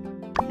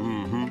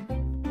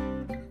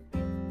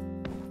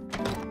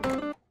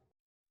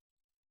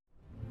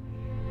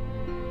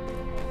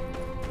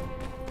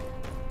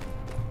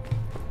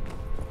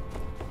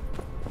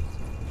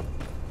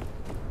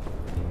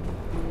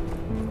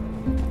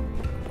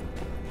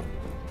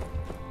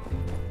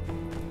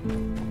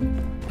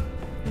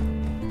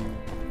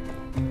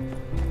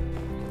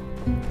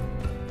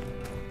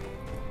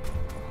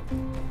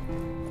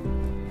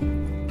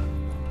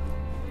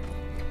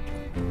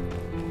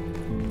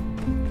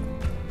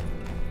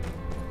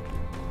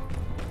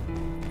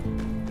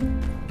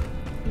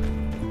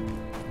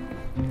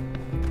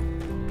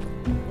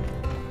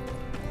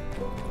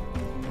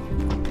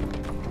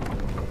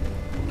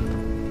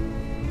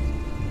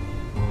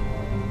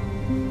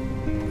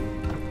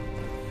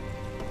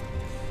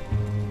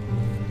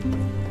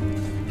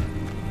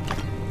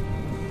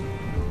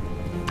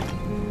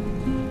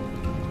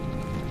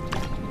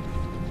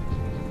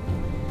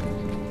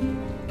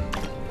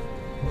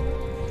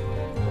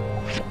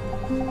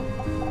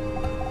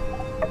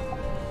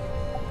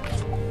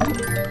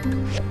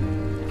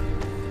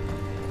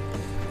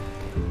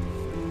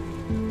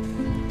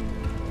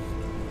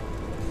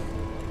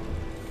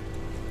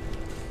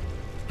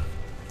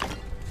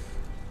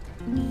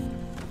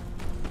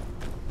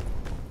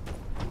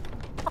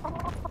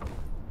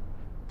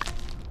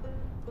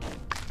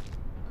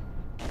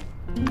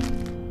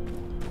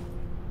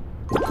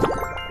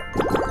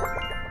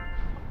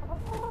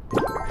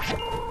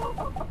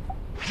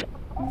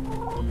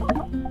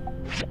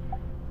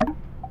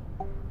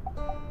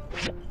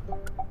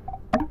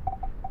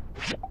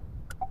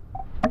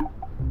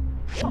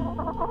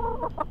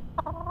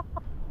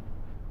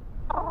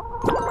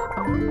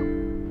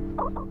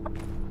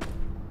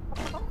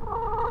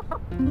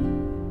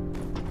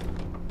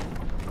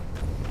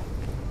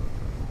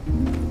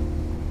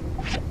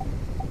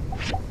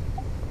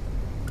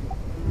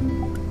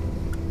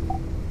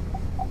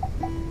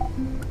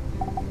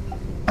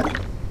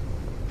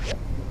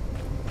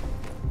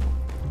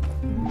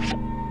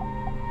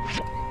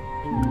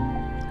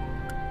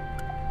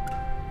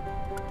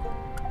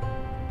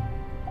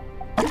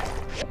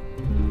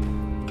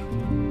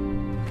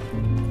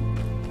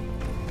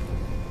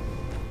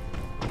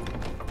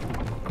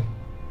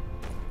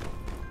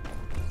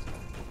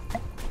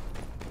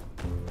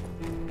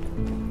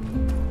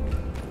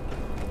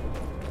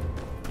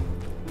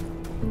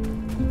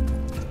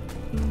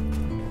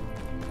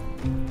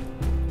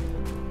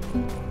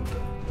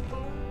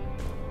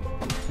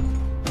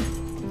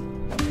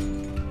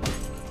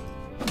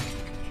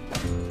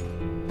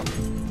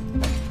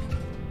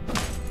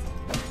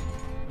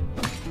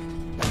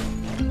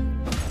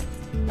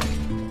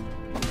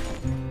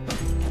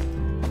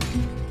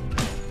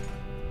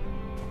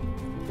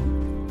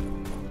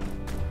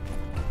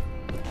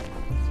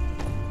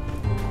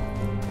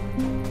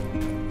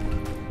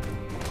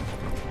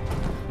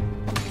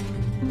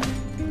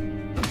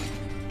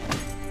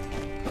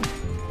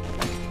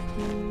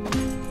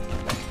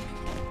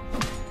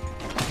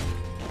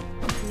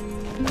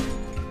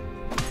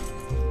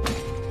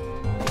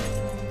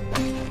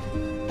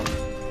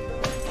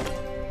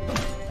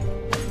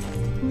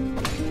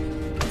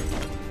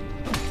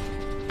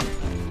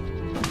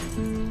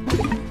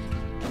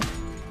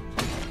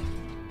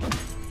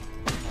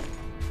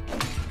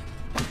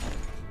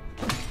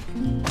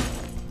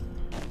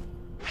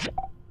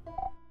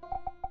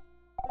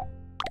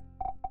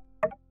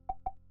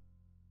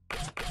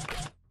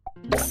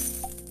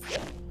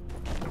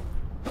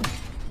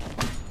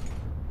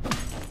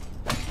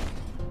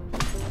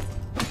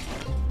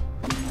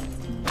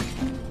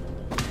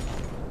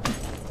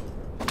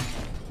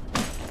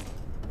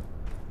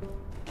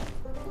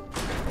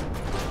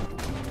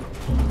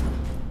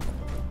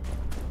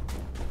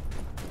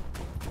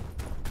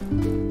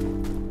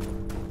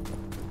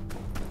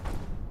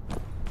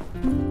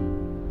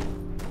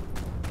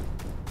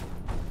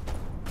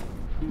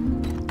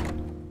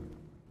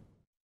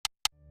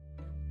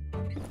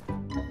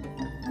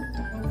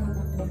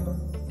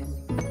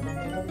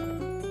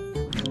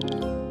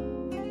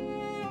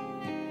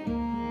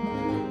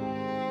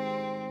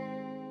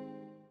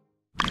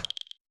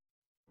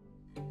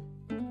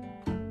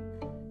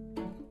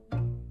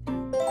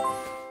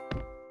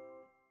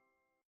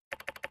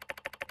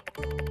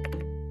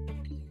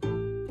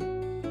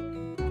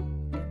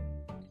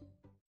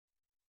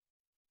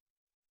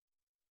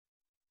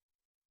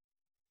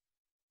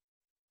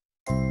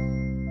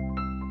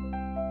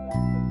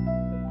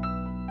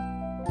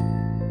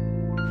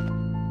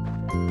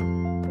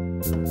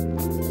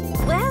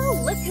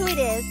 Well, look who it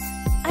is.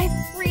 I've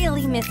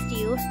really missed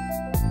you.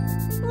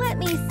 Let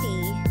me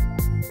see.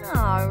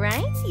 All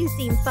right, you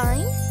seem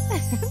fine.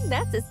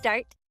 That's a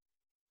start.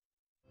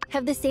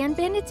 Have the sand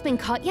bandits been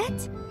caught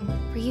yet?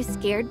 Were you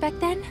scared back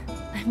then?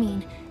 I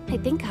mean, I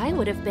think I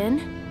would have been.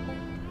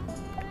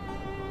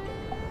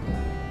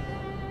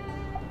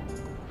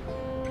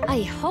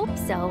 I hope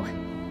so.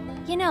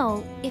 You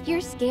know, if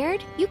you're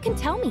scared, you can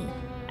tell me.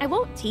 I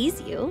won't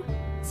tease you.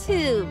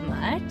 Too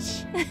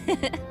much.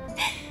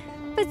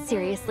 But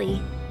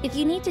seriously, if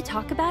you need to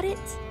talk about it,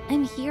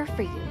 I'm here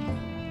for you.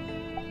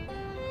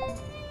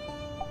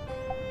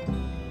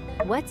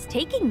 What's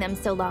taking them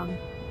so long?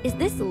 Is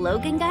this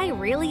Logan guy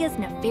really as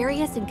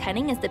nefarious and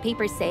cunning as the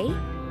papers say?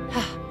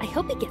 I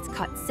hope he gets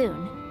caught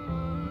soon.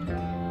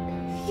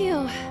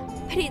 Phew,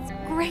 but it's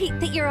great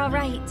that you're all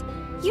right.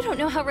 You don't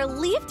know how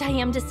relieved I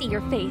am to see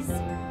your face.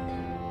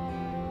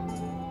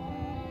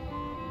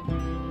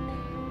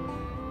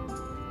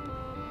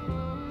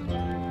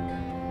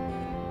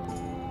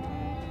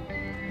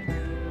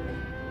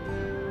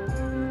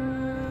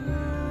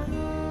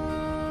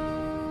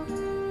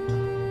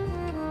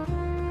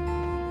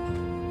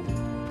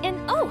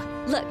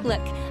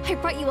 Look, I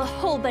brought you a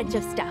whole bunch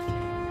of stuff.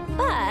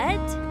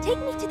 But take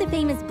me to the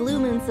famous Blue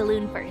Moon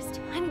Saloon first.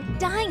 I'm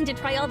dying to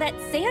try all that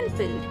sand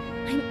food.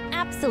 I'm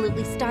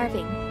absolutely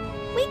starving.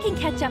 We can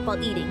catch up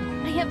while eating.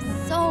 I have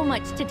so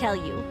much to tell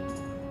you.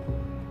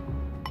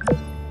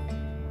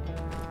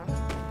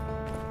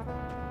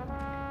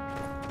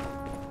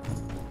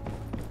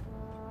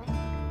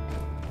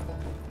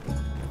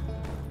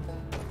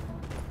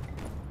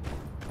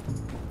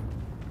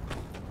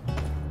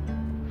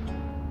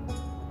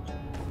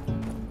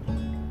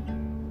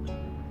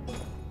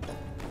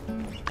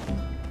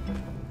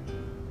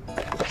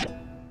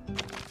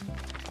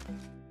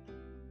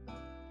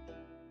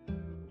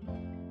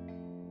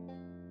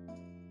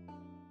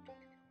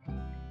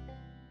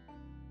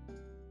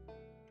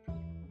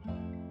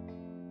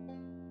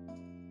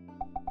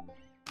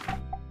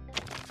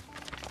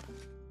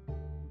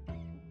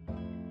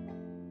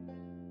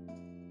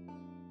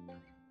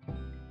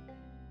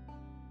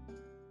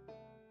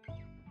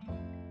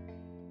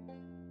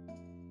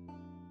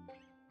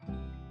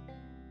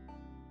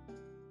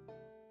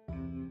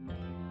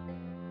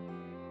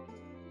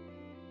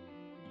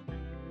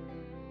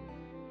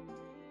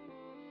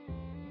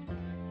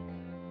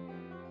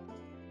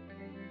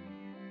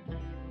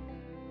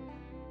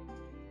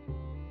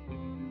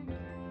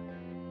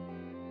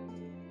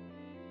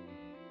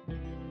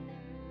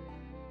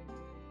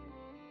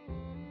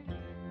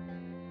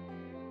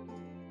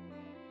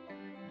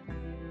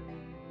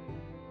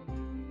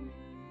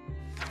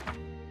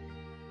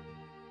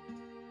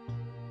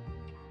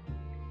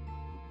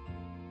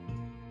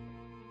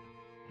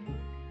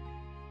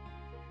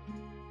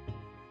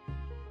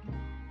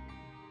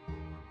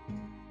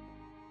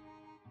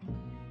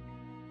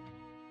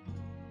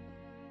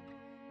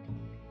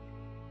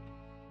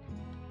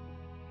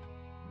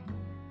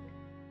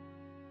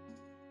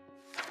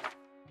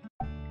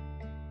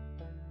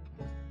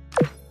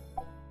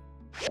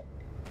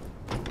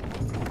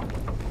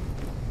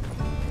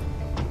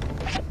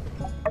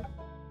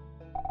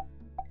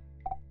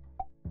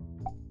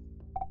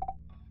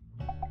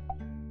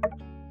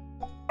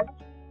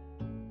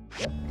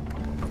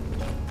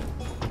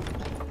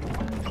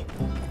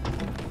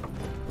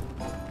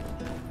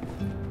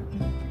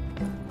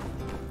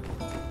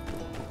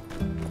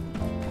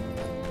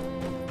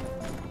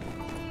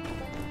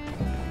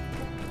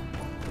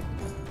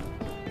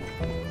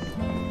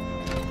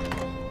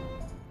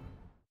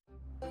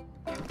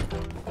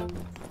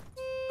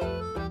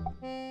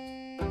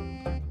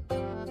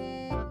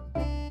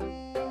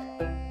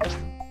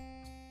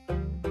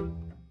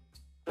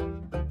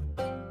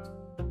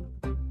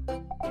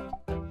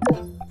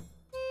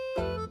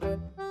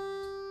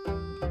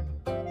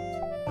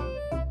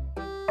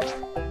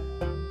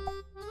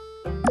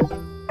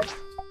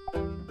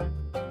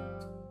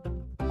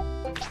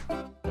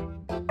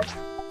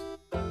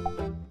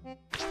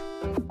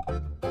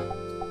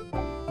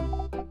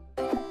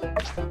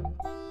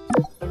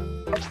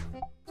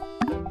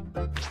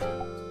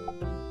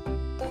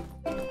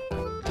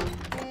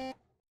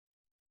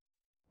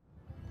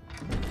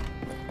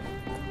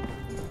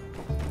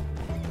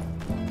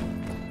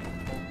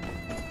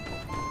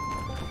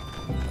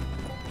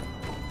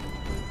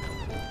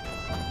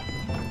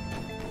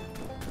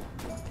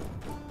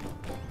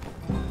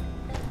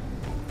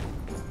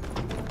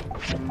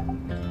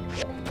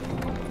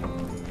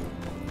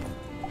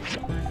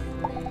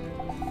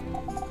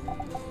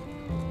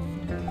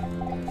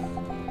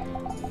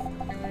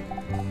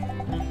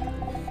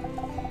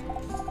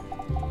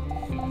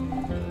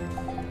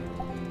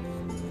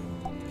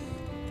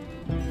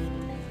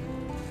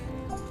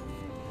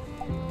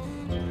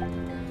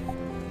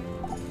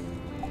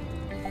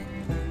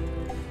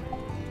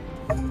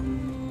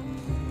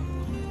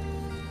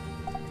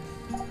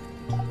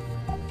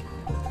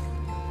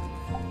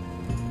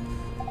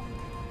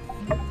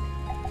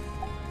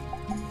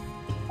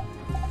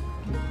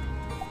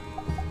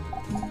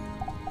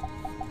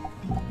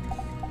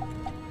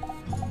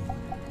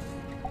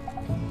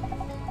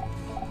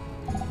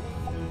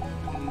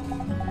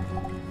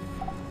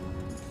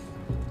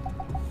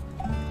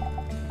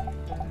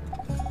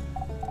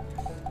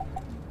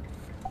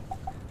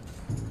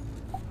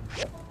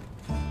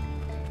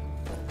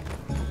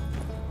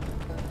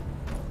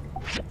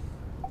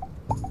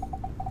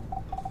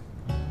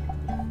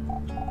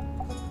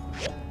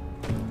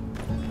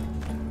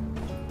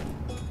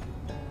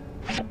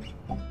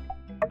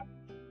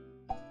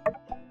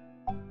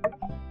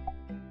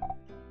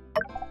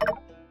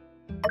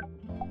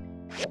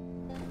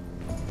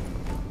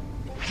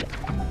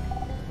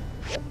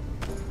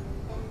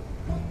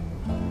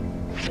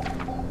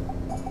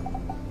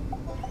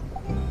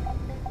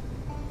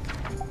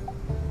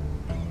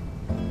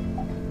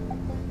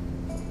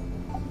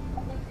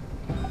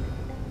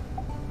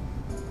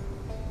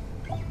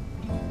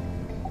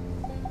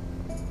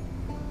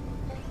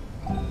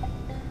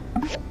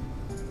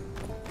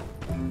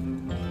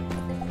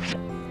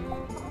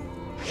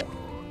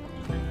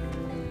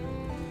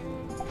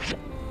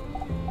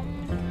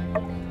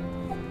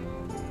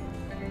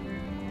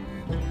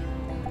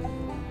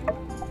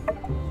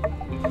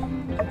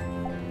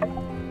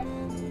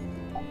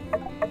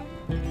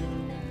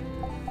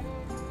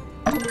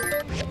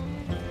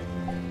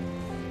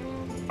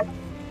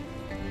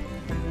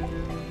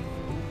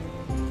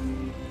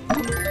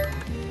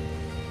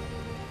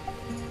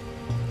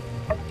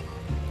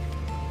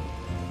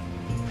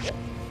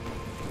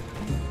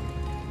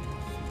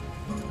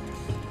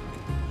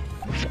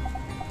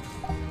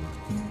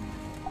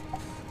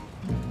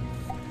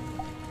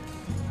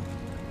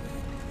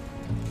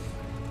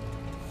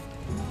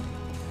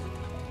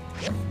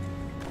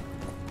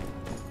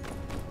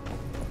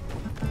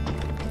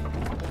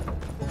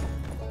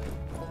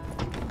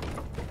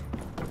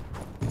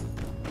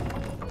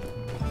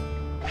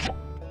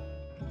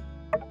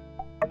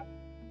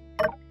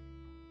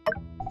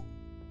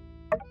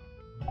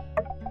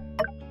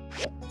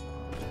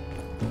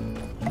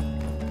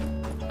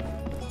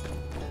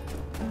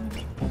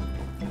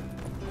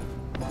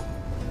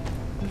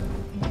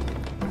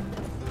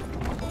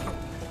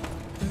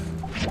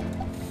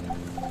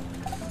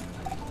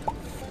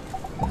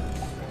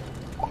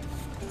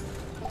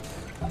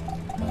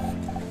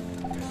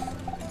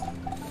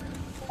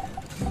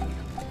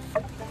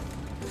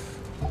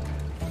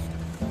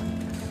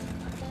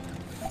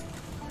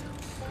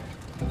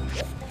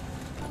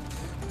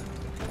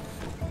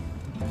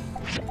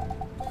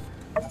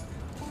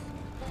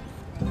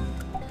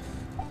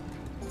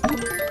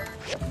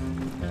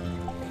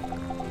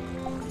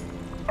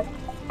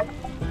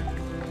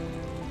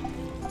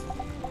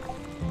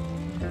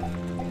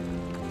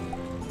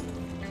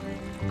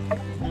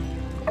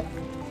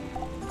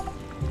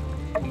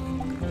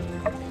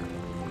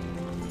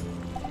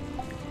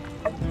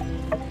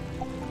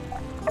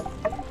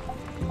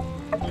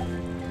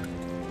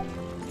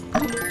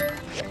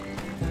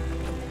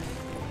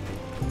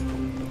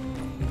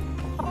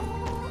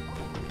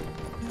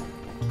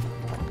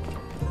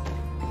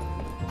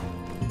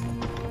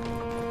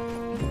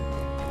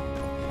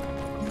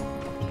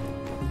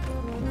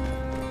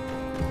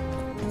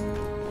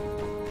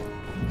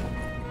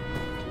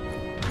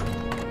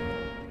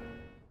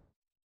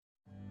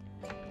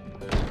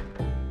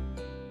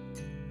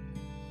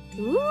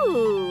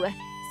 Ooh,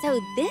 so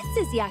this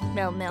is yak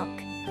milk.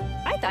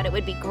 I thought it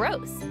would be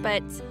gross,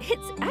 but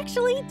it's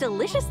actually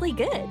deliciously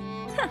good.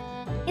 Huh,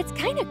 it's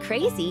kind of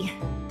crazy.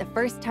 The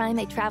first time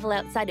I travel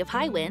outside of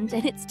Highwind,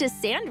 and it's to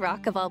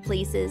Sandrock of all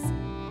places.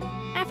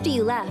 After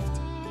you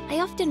left, I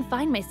often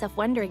find myself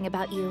wondering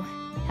about you.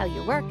 How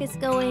your work is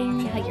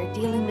going, how you're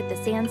dealing with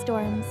the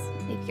sandstorms,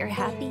 if you're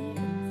happy,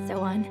 and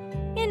so on.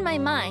 In my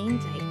mind,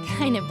 I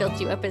kind of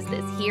built you up as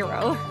this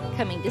hero,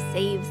 coming to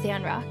save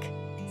Sandrock.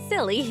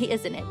 Silly,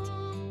 isn't it?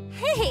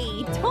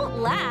 Hey, don't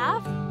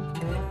laugh!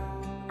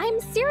 I'm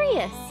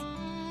serious.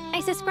 I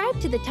subscribe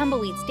to the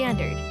Tumbleweed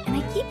Standard, and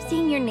I keep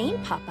seeing your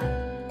name pop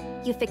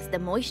up. You fixed the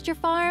moisture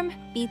farm,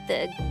 beat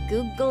the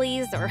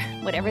googlies, or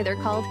whatever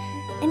they're called,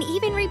 and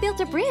even rebuilt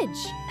a bridge.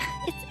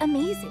 It's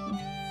amazing.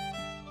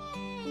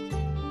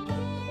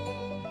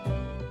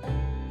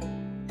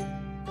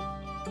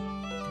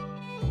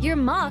 Your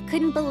ma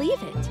couldn't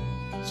believe it.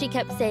 She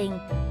kept saying,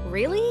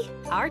 "Really?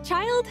 Our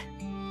child?"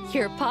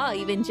 Your pa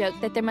even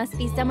joked that there must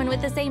be someone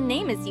with the same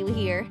name as you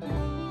here.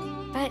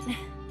 But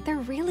they're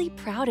really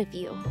proud of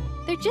you.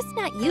 They're just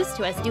not used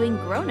to us doing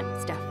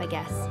grown-up stuff, I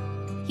guess.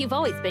 You've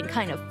always been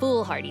kind of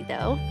foolhardy,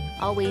 though.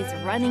 Always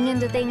running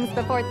into things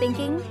before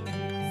thinking.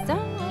 So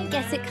I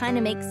guess it kind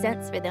of makes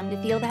sense for them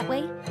to feel that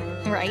way,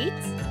 right?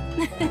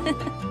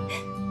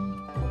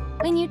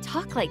 When you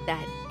talk like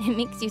that, it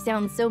makes you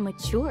sound so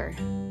mature.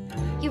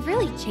 You've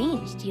really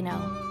changed, you know.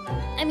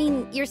 I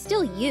mean, you're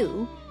still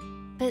you,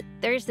 but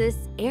there's this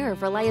air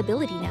of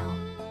reliability now.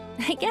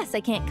 I guess I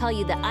can't call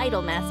you the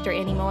idol master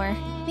anymore.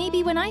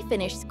 Maybe when I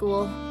finish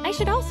school, I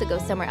should also go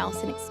somewhere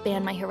else and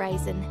expand my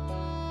horizon.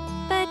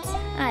 But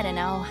I don't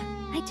know.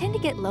 I tend to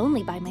get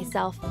lonely by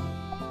myself.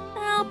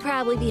 I'll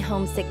probably be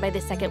homesick by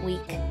the second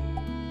week.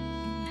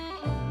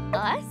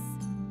 Us?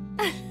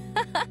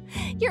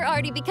 You're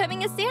already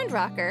becoming a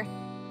Sandrocker.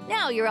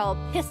 Now you're all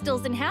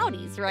pistols and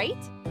howdies, right?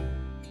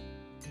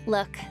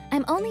 Look,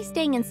 I'm only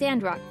staying in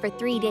Sandrock for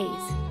 3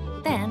 days.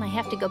 Then I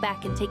have to go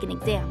back and take an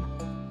exam.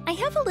 I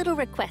have a little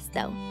request,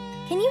 though.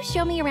 Can you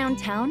show me around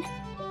town?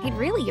 I'd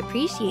really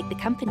appreciate the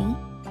company.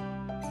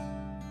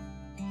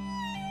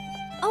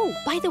 Oh,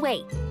 by the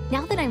way,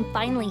 now that I'm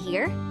finally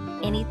here,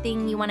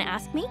 anything you want to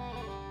ask me?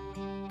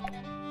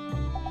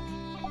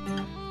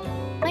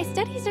 My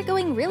studies are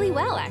going really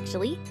well,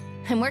 actually.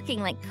 I'm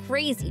working like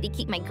crazy to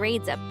keep my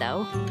grades up,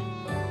 though.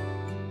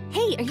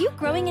 Hey, are you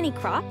growing any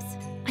crops?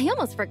 I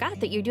almost forgot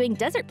that you're doing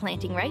desert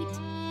planting, right?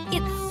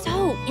 It's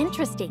so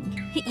interesting.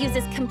 It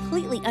uses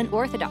completely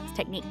unorthodox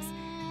techniques.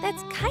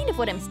 That's kind of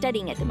what I'm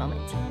studying at the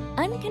moment.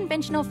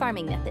 Unconventional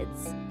farming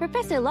methods.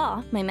 Professor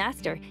Law, my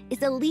master,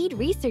 is a lead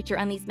researcher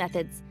on these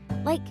methods.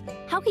 Like,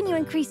 how can you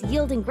increase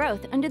yield and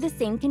growth under the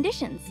same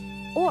conditions?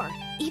 Or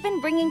even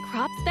bringing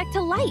crops back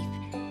to life.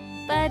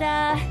 But,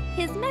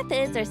 his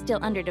methods are still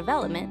under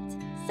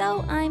development,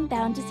 so I'm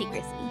bound to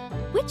secrecy.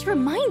 Which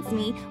reminds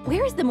me,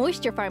 where's the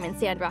moisture farm in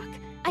Sandrock?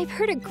 I've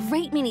heard a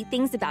great many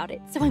things about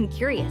it, so I'm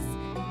curious.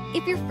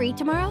 If you're free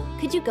tomorrow,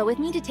 could you go with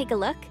me to take a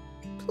look?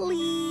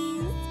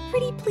 Please,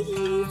 pretty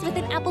please, with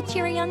an apple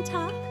cherry on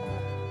top.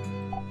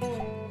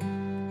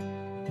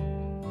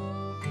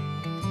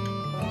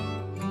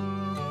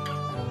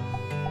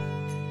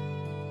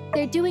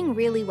 They're doing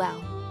really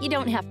well. You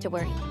don't have to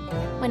worry.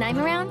 When I'm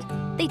around,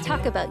 they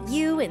talk about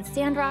you and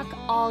Sandrock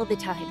all the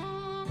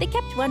time. They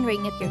kept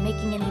wondering if you're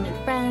making any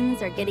new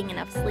friends or getting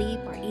enough sleep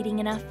or eating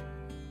enough.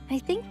 I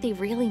think they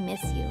really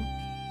miss you.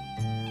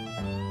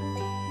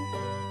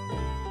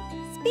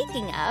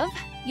 Speaking of,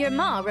 your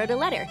ma wrote a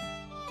letter.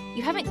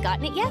 You haven't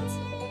gotten it yet?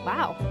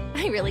 Wow,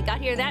 I really got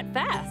here that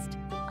fast.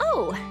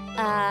 Oh,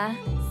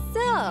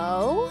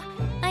 so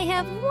I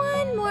have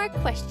one more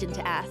question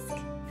to ask.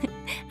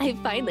 I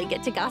finally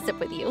get to gossip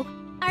with you.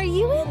 Are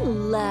you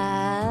in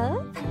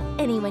love?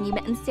 Anyone you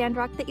met in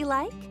Sandrock that you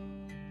like?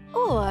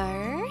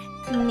 Or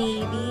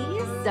maybe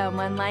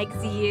someone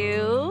likes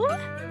you?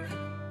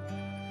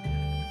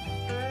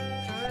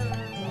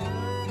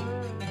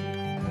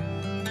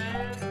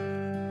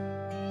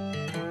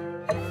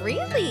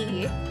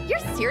 Really? You're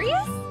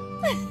serious?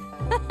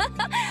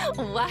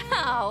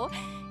 Wow,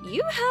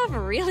 you have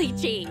really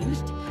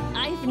changed.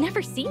 I've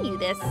never seen you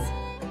this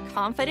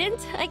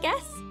confident, I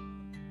guess.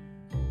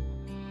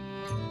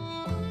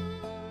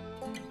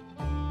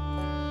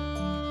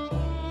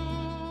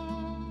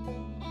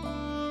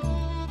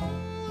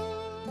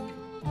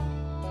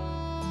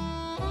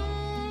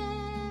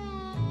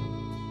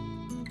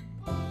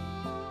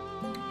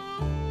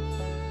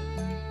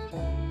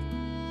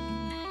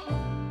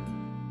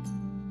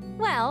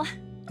 Well,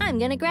 I'm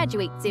gonna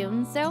graduate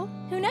soon, so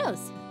who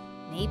knows?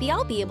 Maybe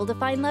I'll be able to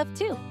find love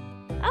too.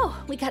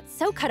 Oh, we got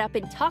so caught up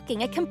in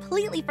talking, I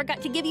completely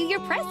forgot to give you your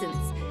presents.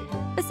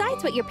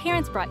 Besides what your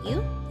parents brought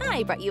you,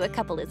 I brought you a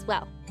couple as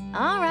well.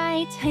 All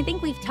right, I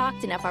think we've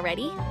talked enough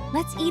already.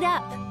 Let's eat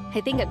up.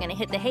 I think I'm gonna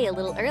hit the hay a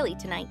little early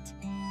tonight.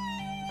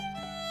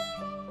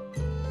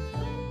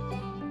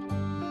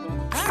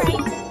 All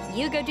right,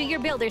 you go do your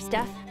builder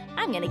stuff.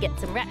 I'm gonna get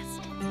some rest.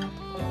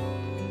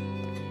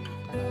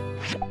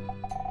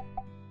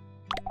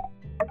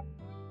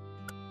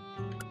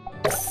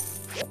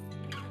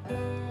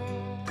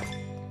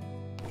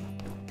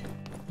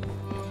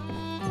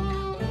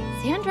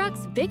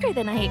 Sandrock's bigger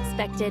than I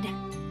expected.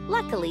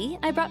 Luckily,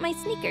 I brought my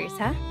sneakers,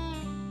 huh?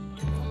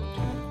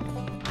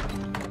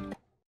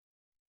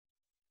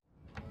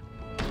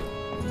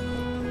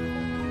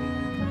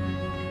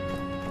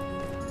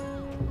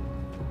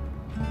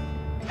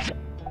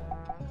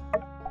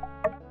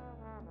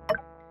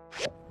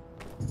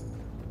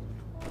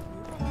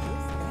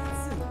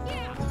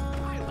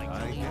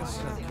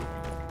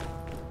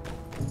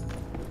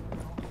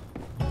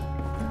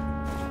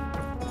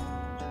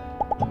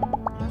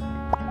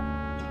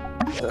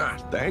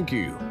 Thank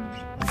you.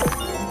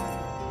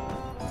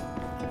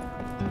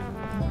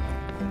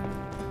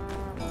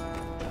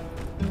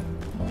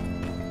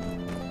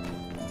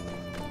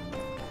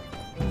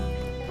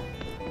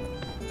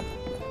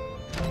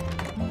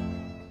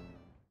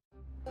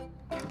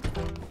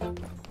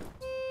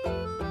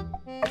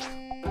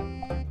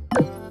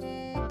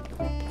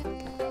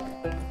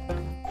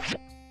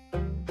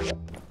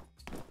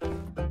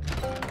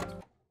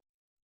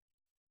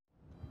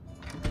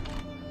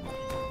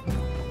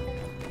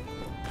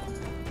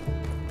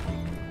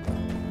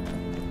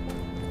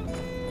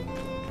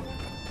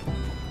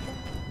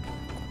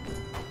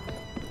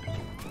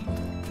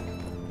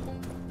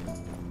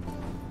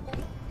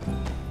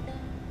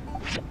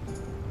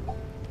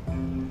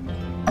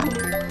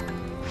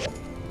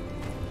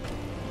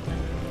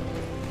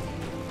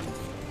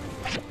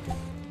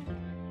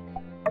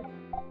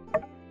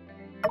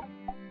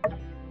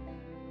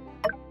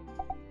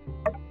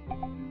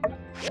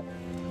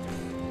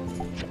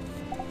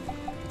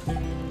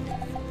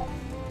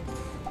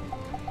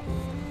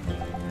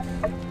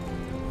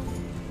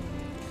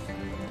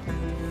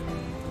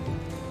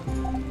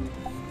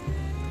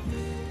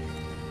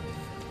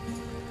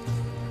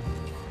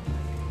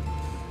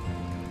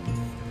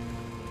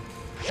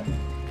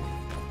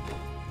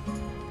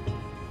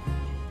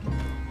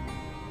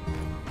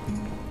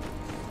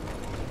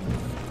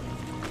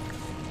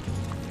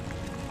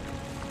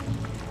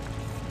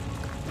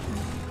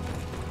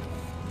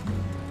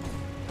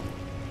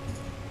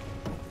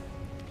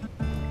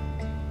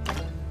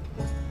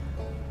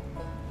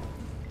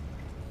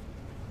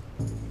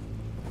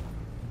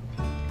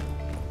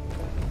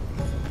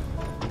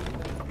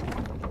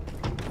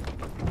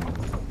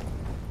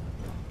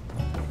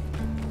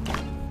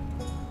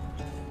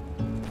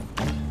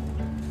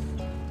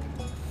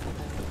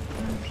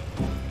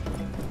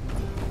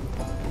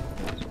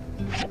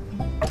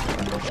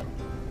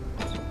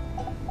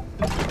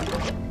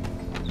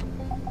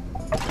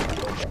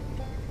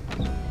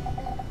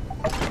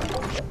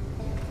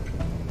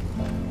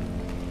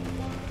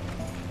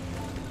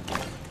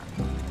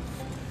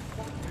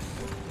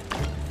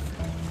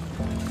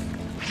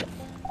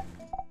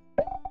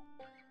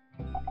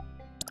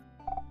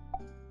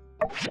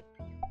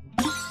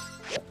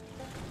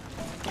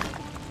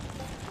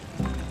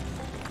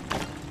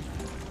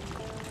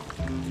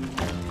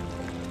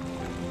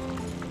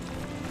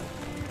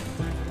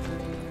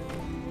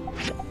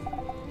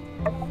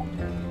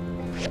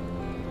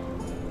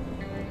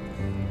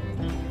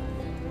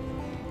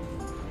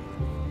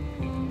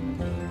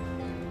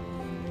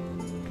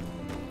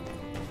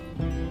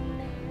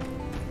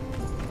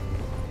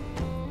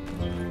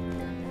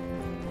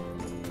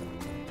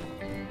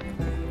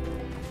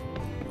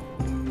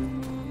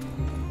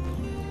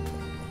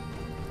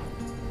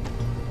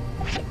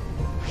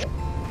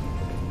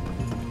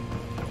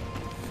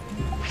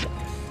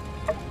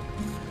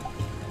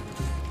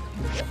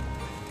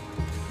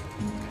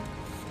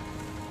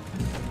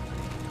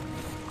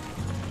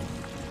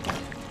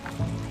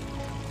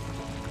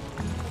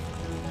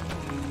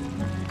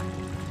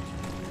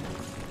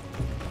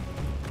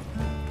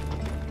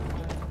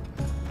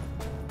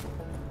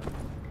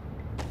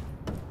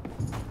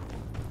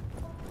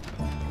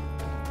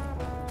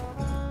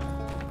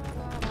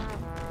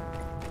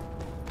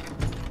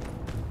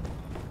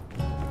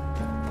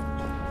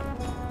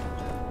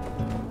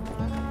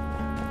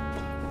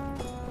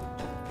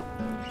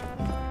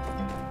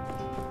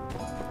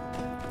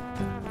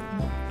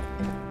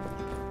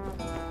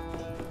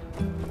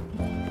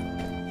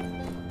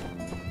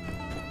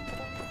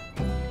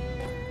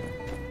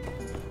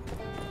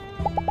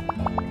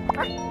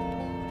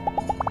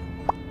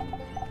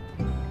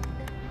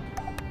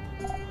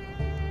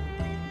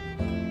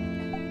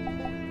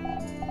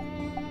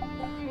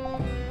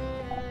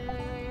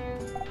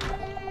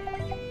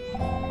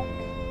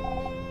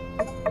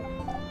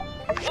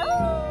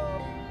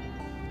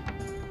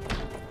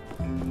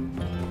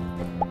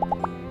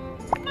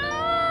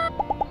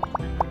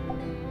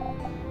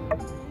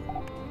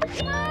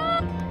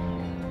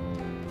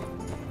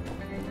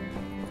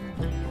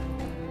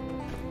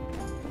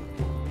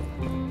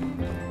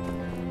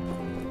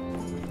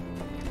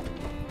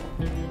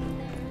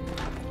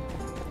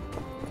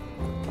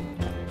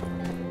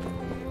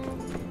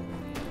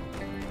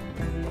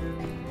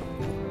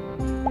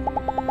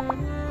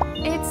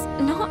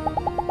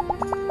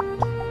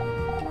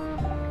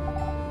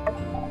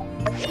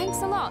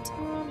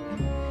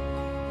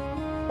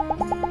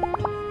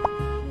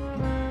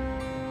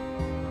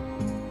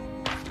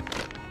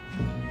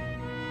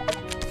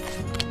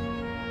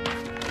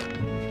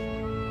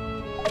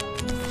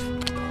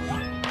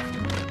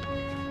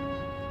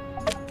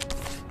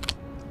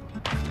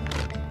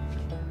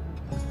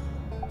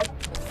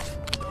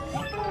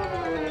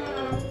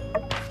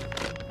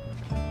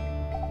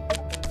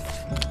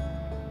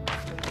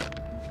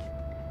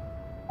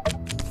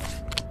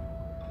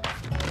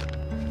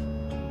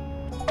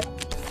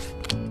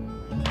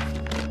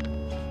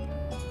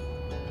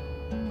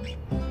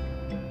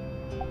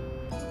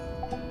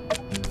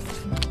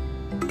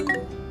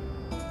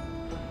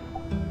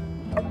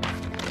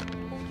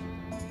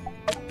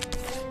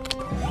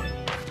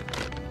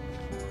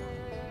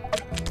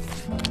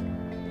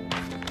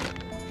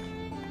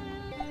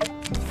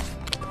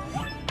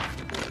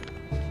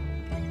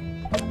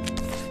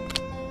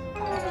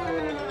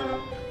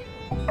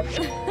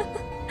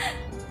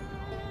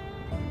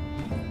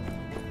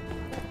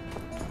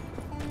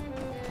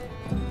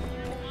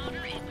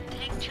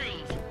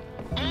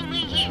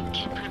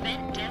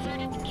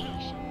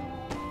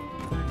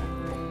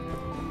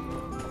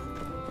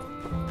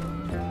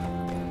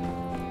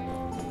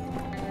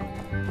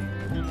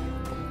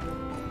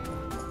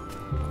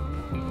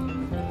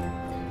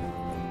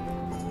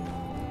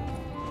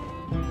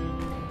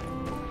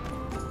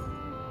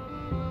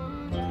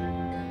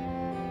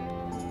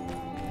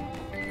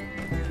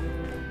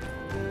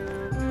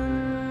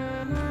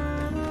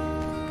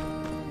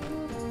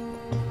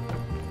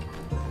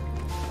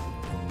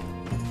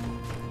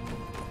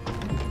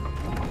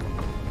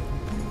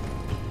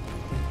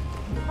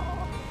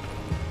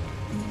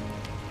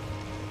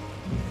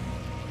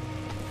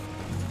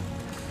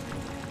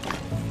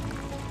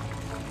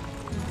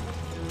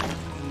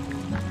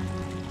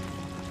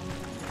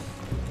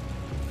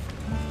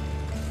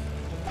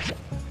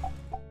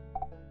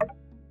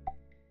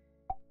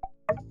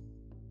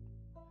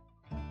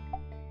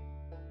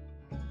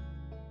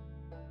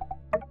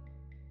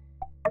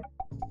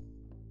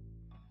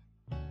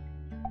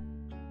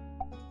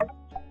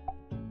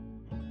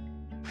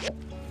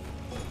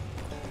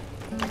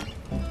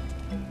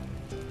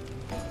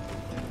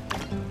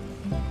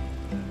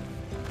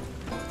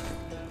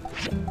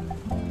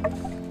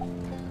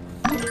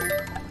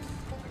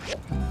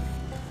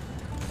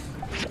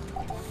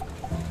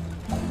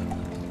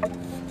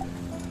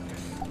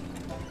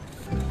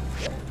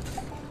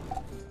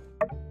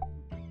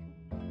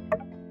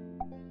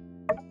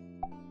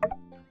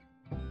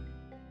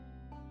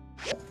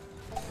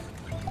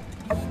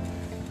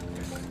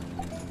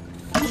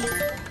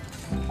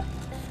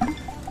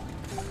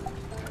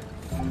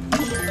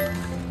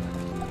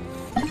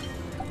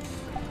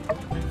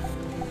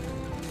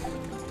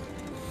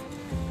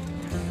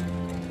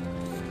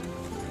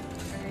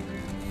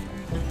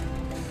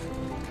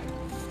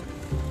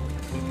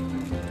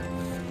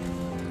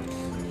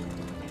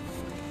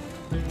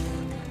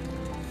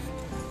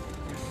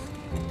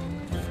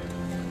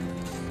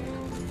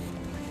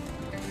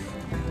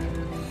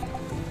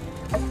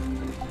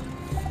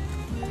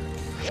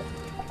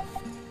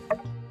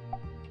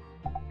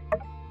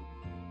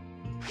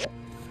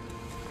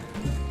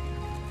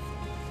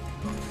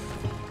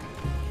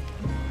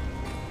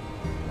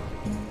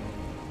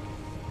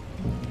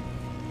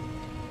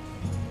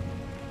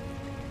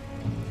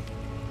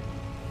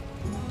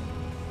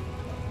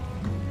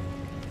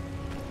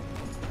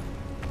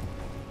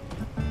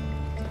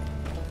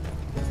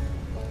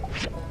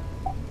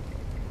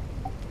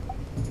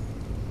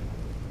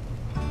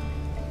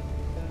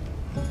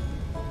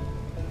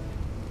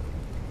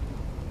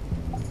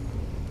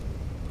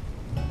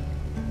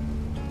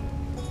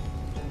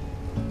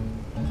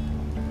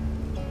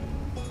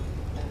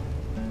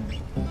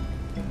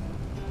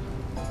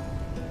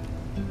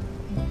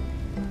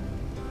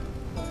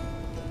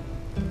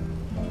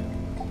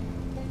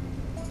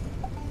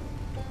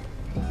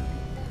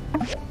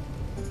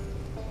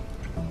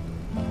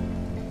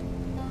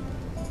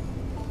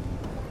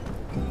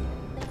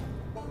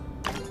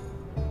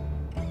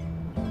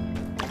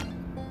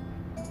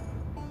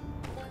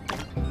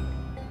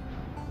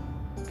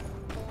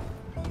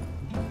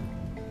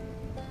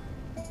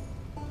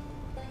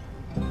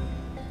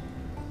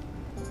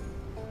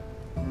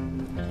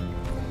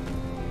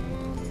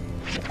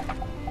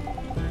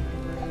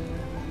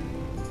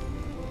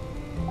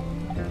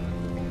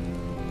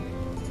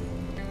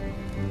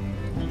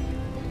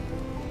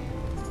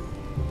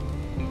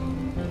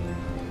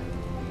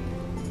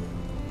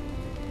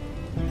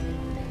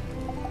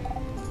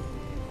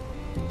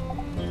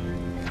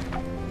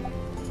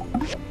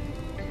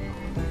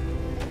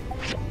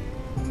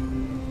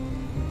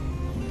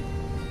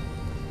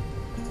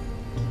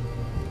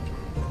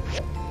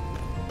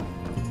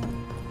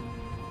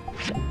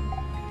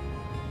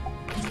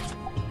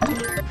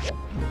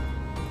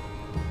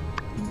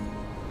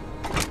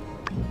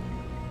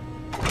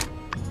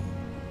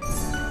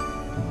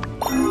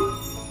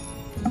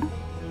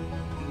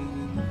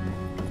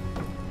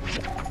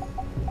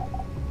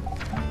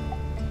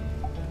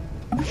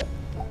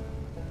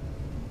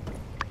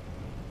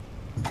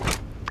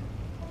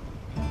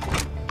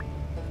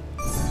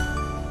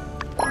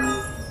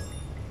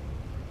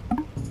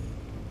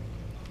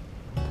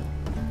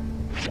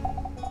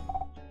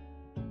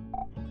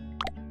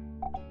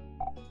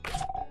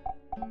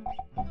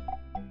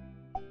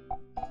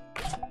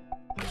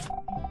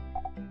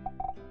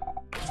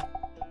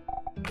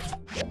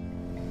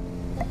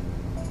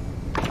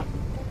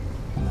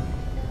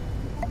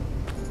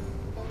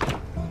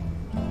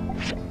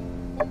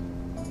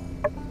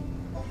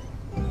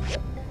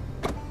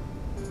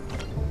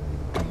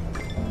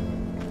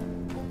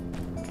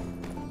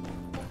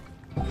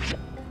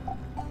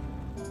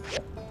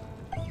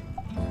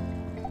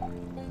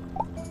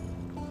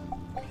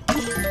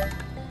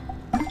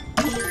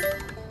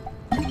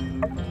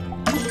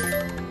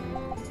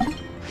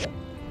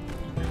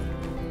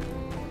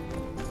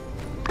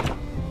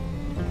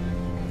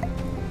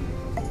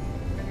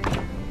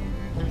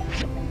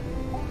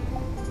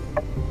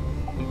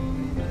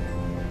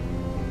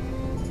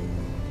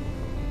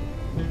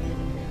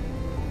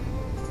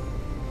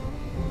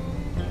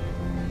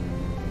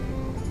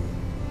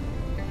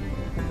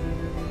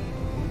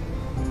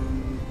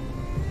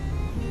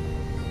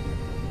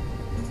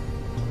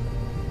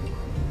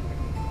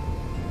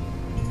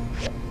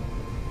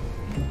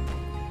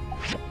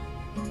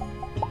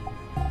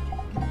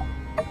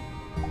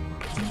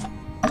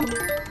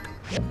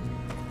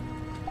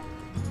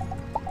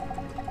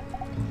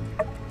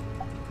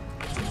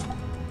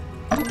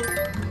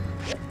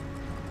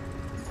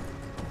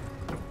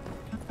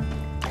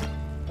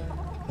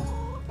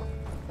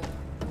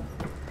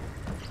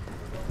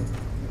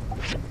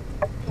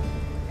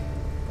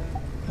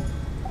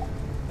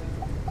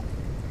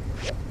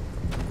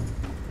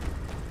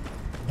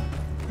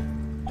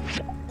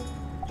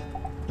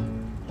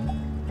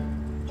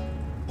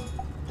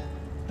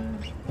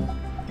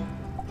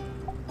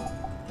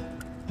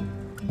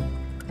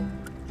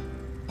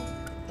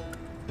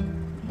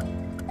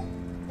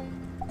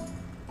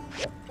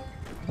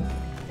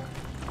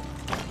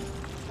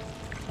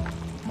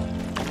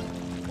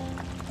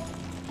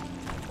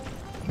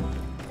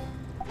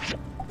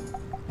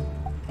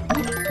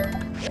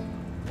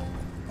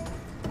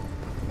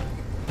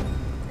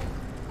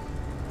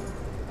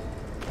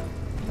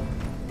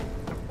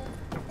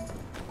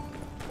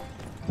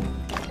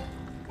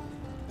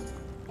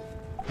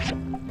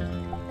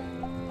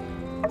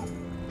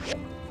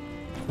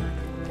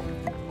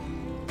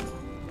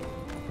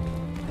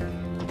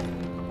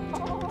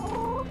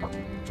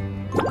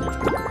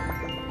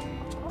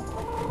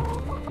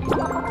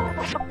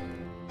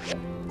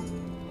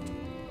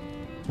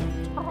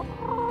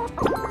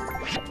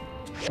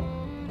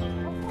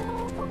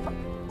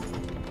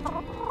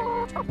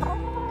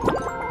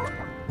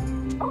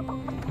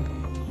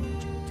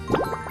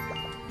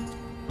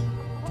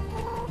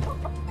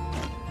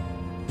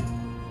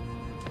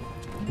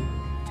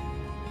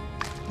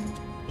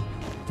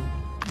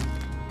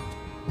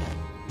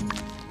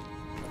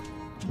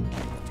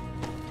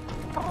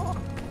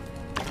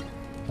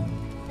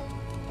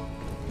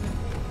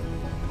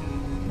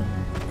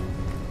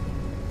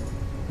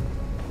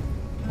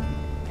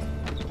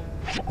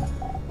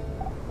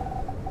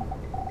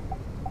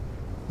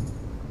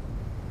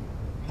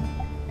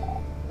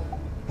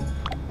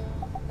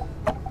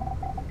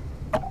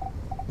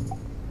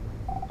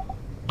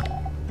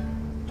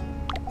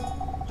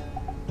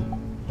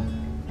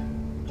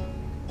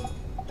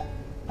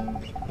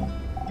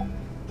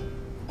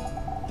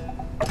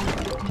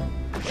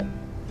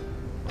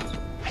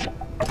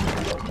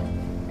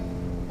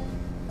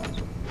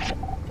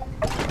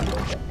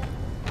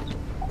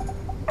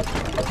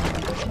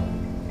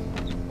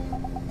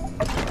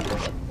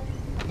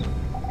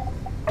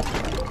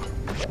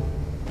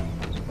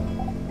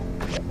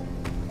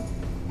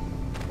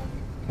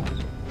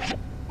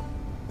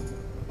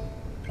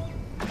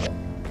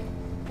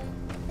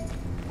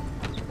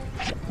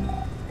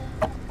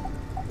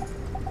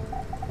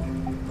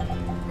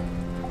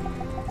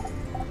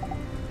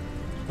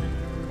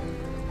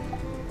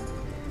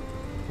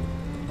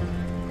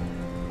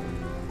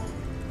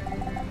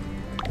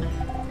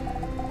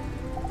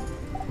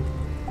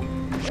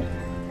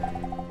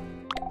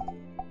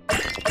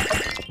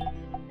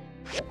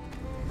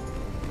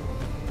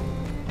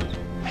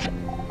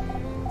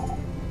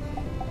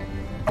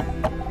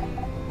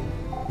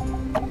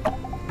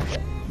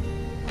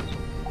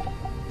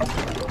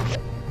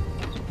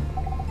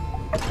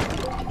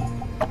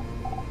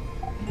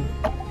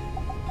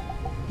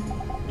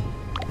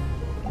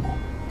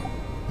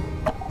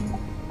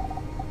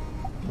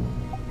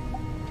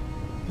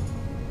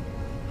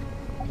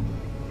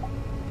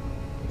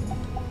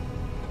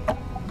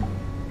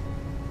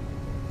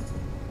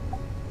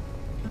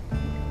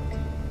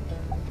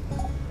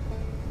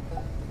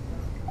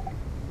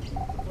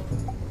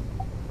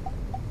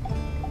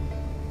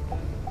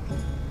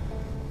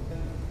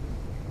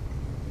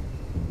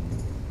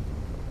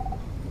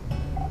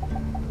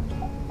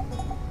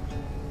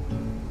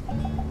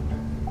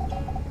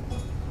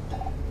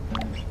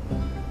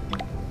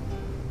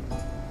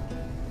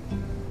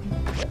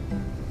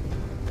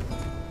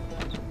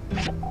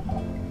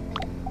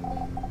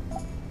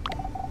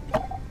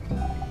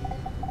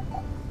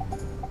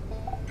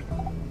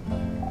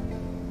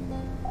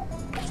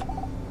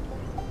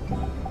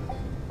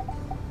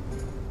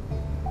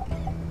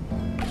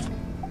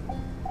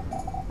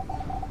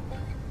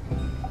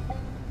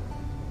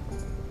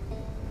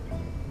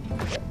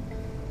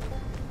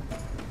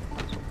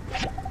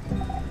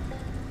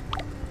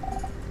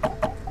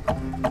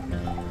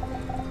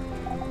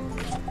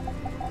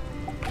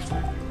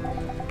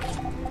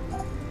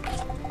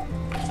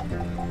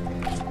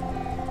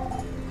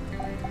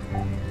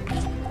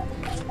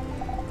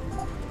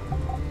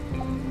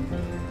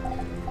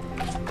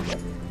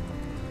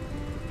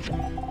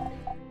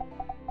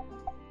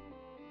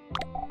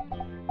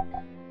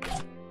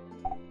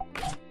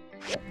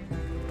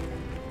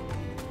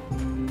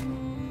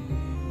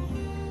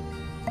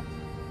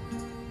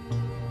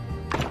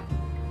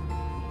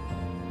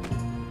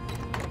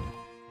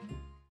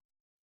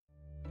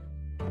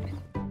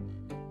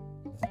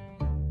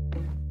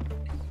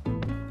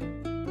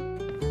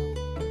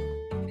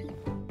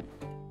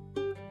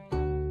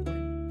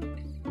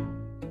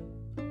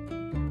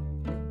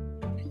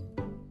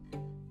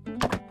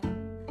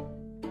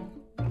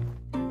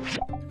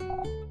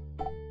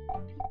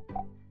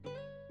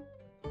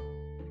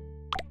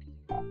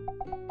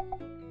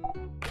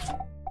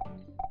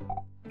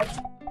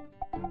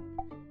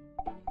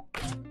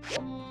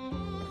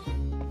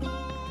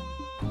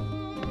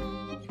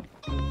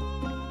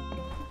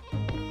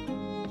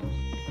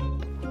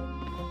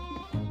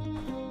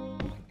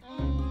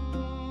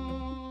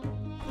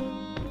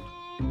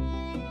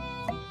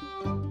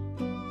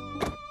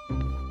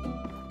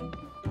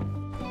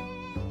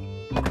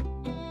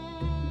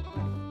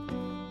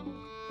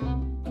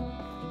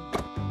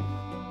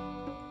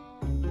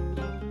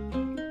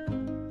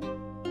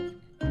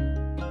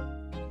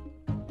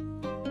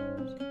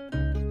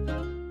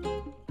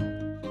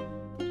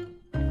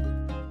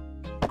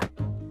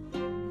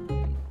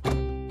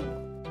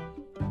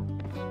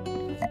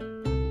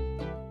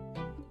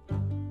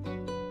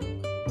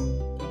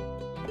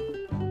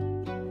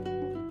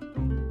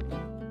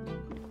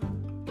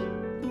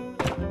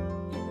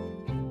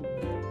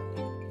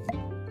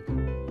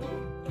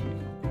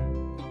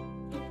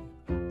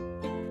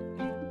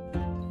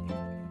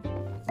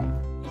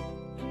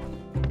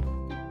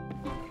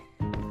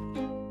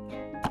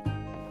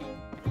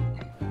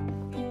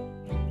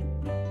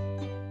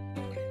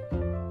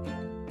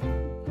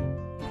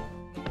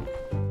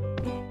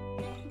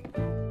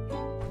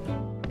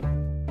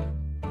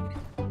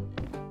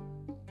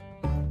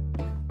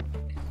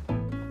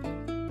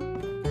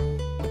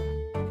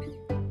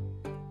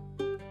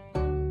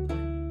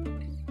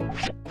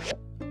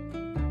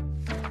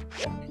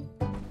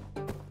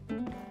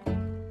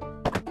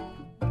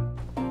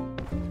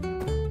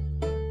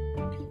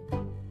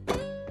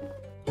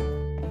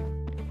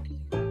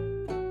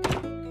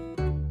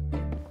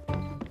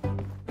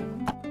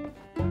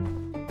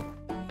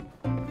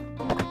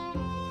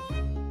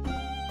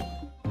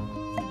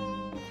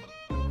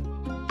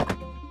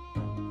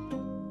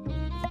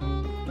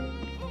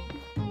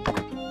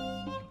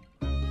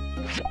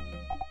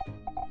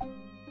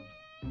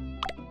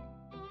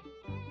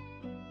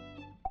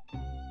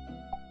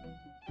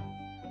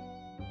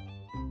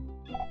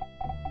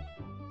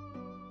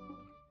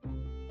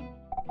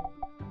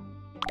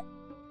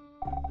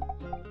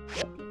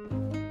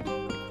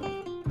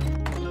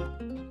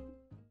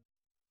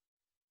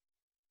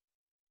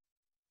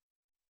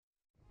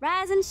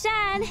 Rise and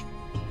shine.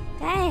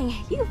 Dang,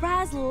 you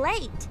rise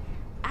late.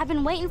 I've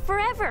been waiting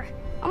forever.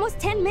 Almost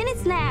 10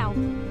 minutes now.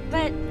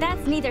 But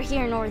that's neither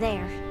here nor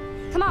there.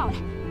 Come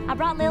on, I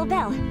brought Lil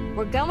Belle.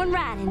 We're going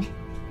riding.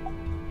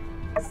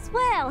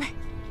 Swell.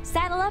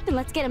 Saddle up and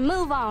let's get a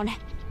move on.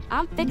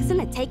 I'm fixing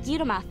to take you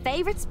to my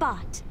favorite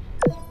spot.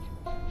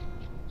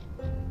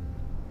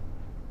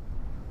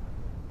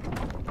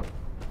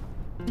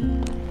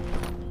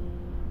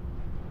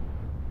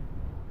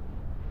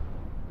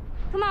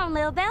 Come on,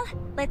 Lil Belle.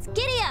 Let's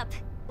giddy up.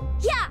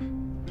 Yeah!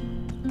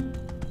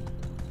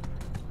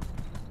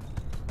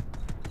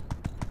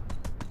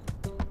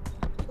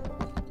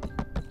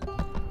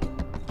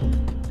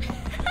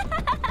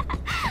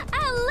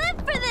 I live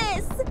for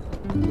this!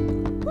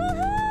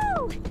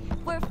 Woohoo!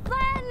 We're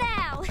flying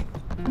now!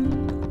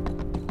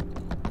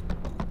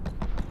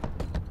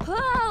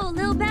 Whoa,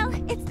 Lil Belle,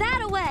 it's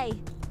that away!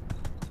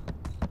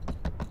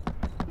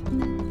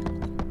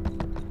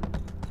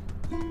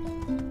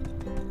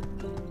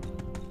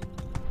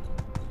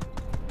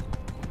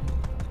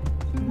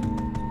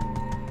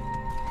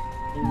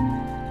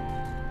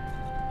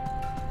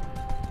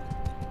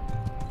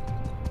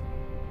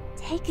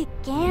 Take a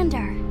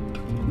gander.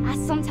 I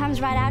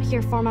sometimes ride out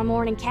here for my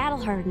morning cattle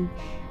herding.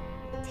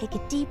 Take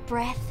a deep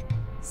breath,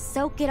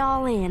 soak it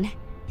all in.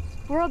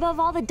 We're above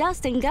all the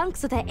dust and gunk,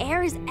 so the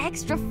air is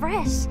extra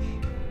fresh.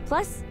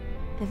 Plus,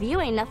 the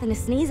view ain't nothing to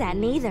sneeze at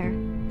neither.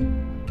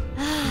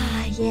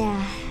 Ah,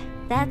 yeah,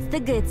 that's the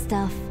good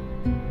stuff.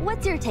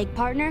 What's your take,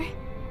 partner?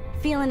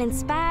 Feeling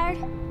inspired?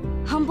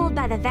 Humbled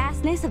by the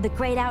vastness of the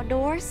great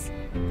outdoors?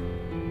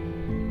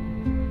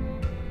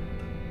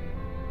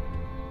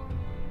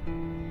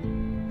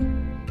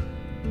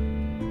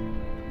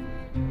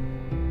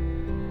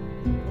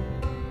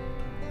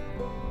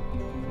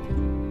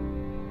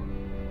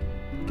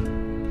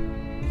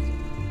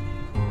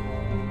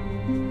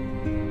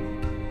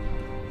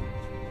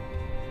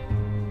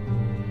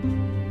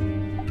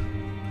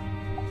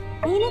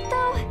 Ain't it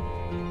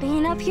though?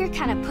 Being up here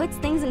kind of puts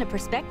things into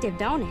perspective,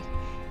 don't it?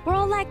 We're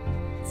all like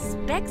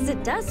specks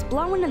of dust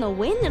blowing in the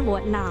wind and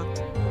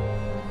whatnot.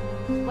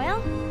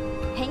 Well,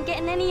 ain't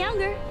getting any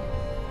younger.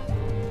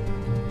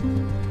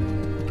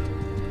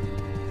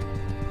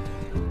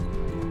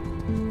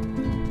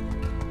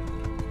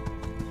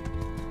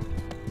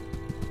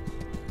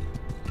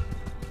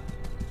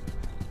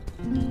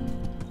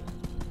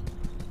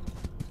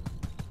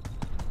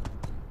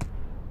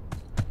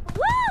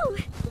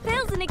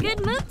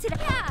 good mood today.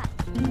 Yeah!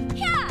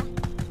 Yeah!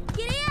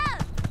 Giddy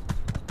up!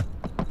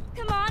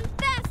 Come on,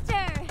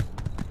 faster!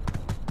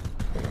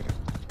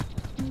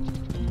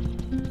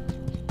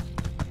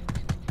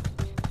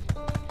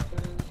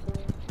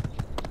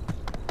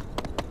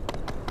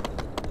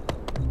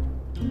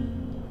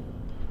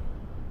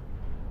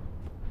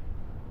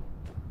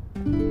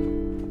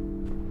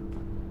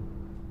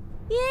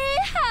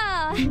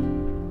 Yeah!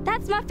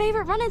 That's my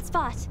favorite running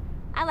spot.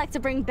 I like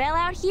to bring Belle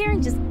out here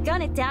and just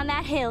gun it down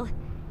that hill.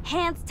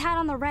 Hands tight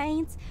on the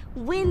reins,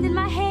 wind in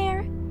my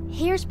hair.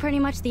 Here's pretty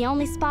much the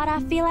only spot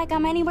I feel like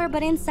I'm anywhere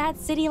but inside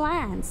city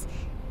lines.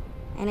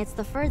 And it's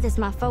the furthest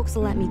my folks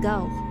will let me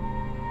go.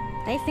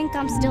 They think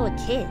I'm still a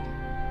kid.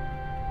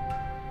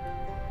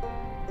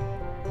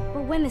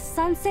 But when the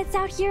sun sets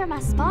out here at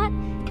my spot,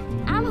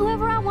 I'm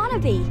whoever I want to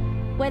be.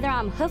 Whether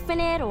I'm hoofing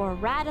it or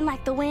riding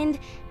like the wind,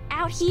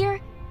 out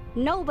here,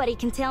 nobody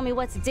can tell me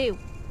what to do.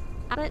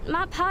 But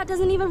my pa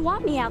doesn't even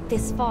want me out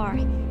this far.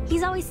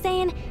 He's always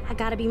saying I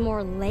gotta be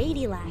more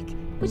ladylike,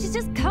 which is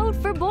just code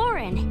for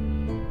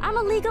boring. I'm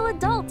a legal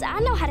adult, I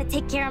know how to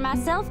take care of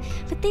myself,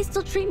 but they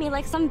still treat me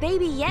like some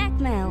baby yak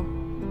male.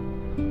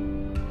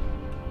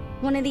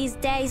 One of these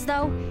days,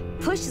 though,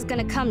 push is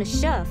gonna come to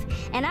shove,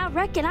 and I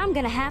reckon I'm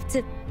gonna have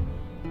to...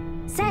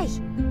 Say,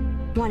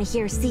 wanna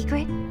hear a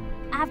secret?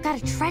 I've got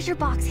a treasure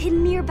box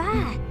hidden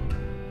nearby.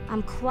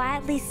 I'm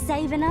quietly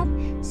saving up,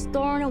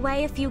 storing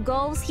away a few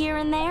goals here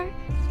and there.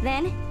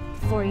 Then,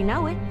 before you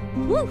know it,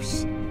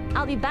 whoosh!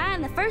 I'll be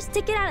buying the first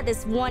ticket out of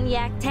this one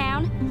yak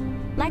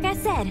town. Like I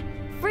said,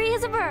 free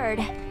as a bird.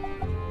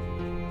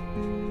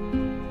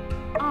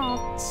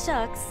 Aw,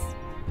 shucks.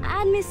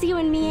 I'd miss you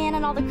and me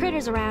and all the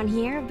critters around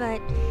here,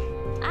 but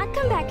I'd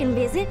come back and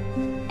visit.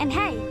 And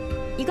hey,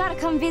 you gotta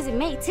come visit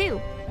me too.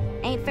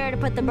 Ain't fair to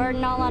put the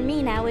burden all on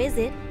me now, is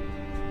it?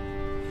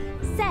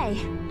 Say,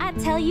 I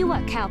tell you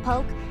what,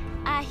 cowpoke.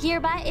 I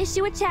hereby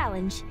issue a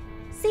challenge.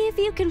 See if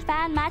you can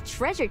find my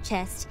treasure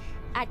chest.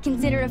 I'd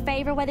consider it a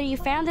favor whether you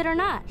found it or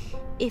not.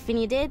 If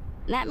you did,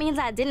 that means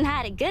I didn't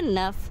hide it good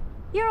enough.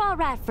 You're all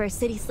right for a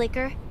city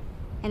slicker.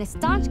 And a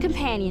staunch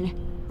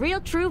companion. Real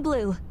true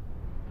blue.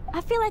 I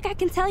feel like I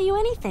can tell you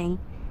anything.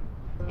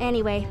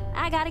 Anyway,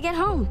 I gotta get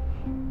home.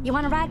 You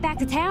wanna ride back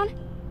to town?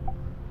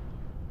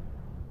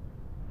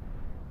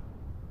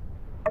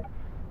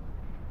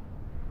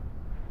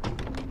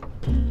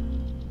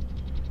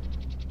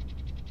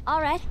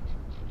 All right.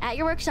 At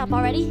your workshop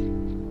already.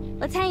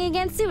 Let's hang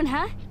again soon,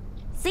 huh?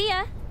 See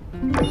ya!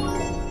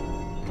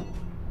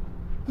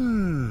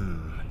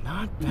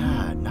 Not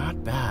bad,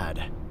 not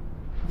bad.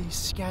 These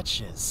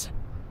sketches,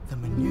 the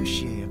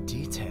minutiae of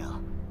detail.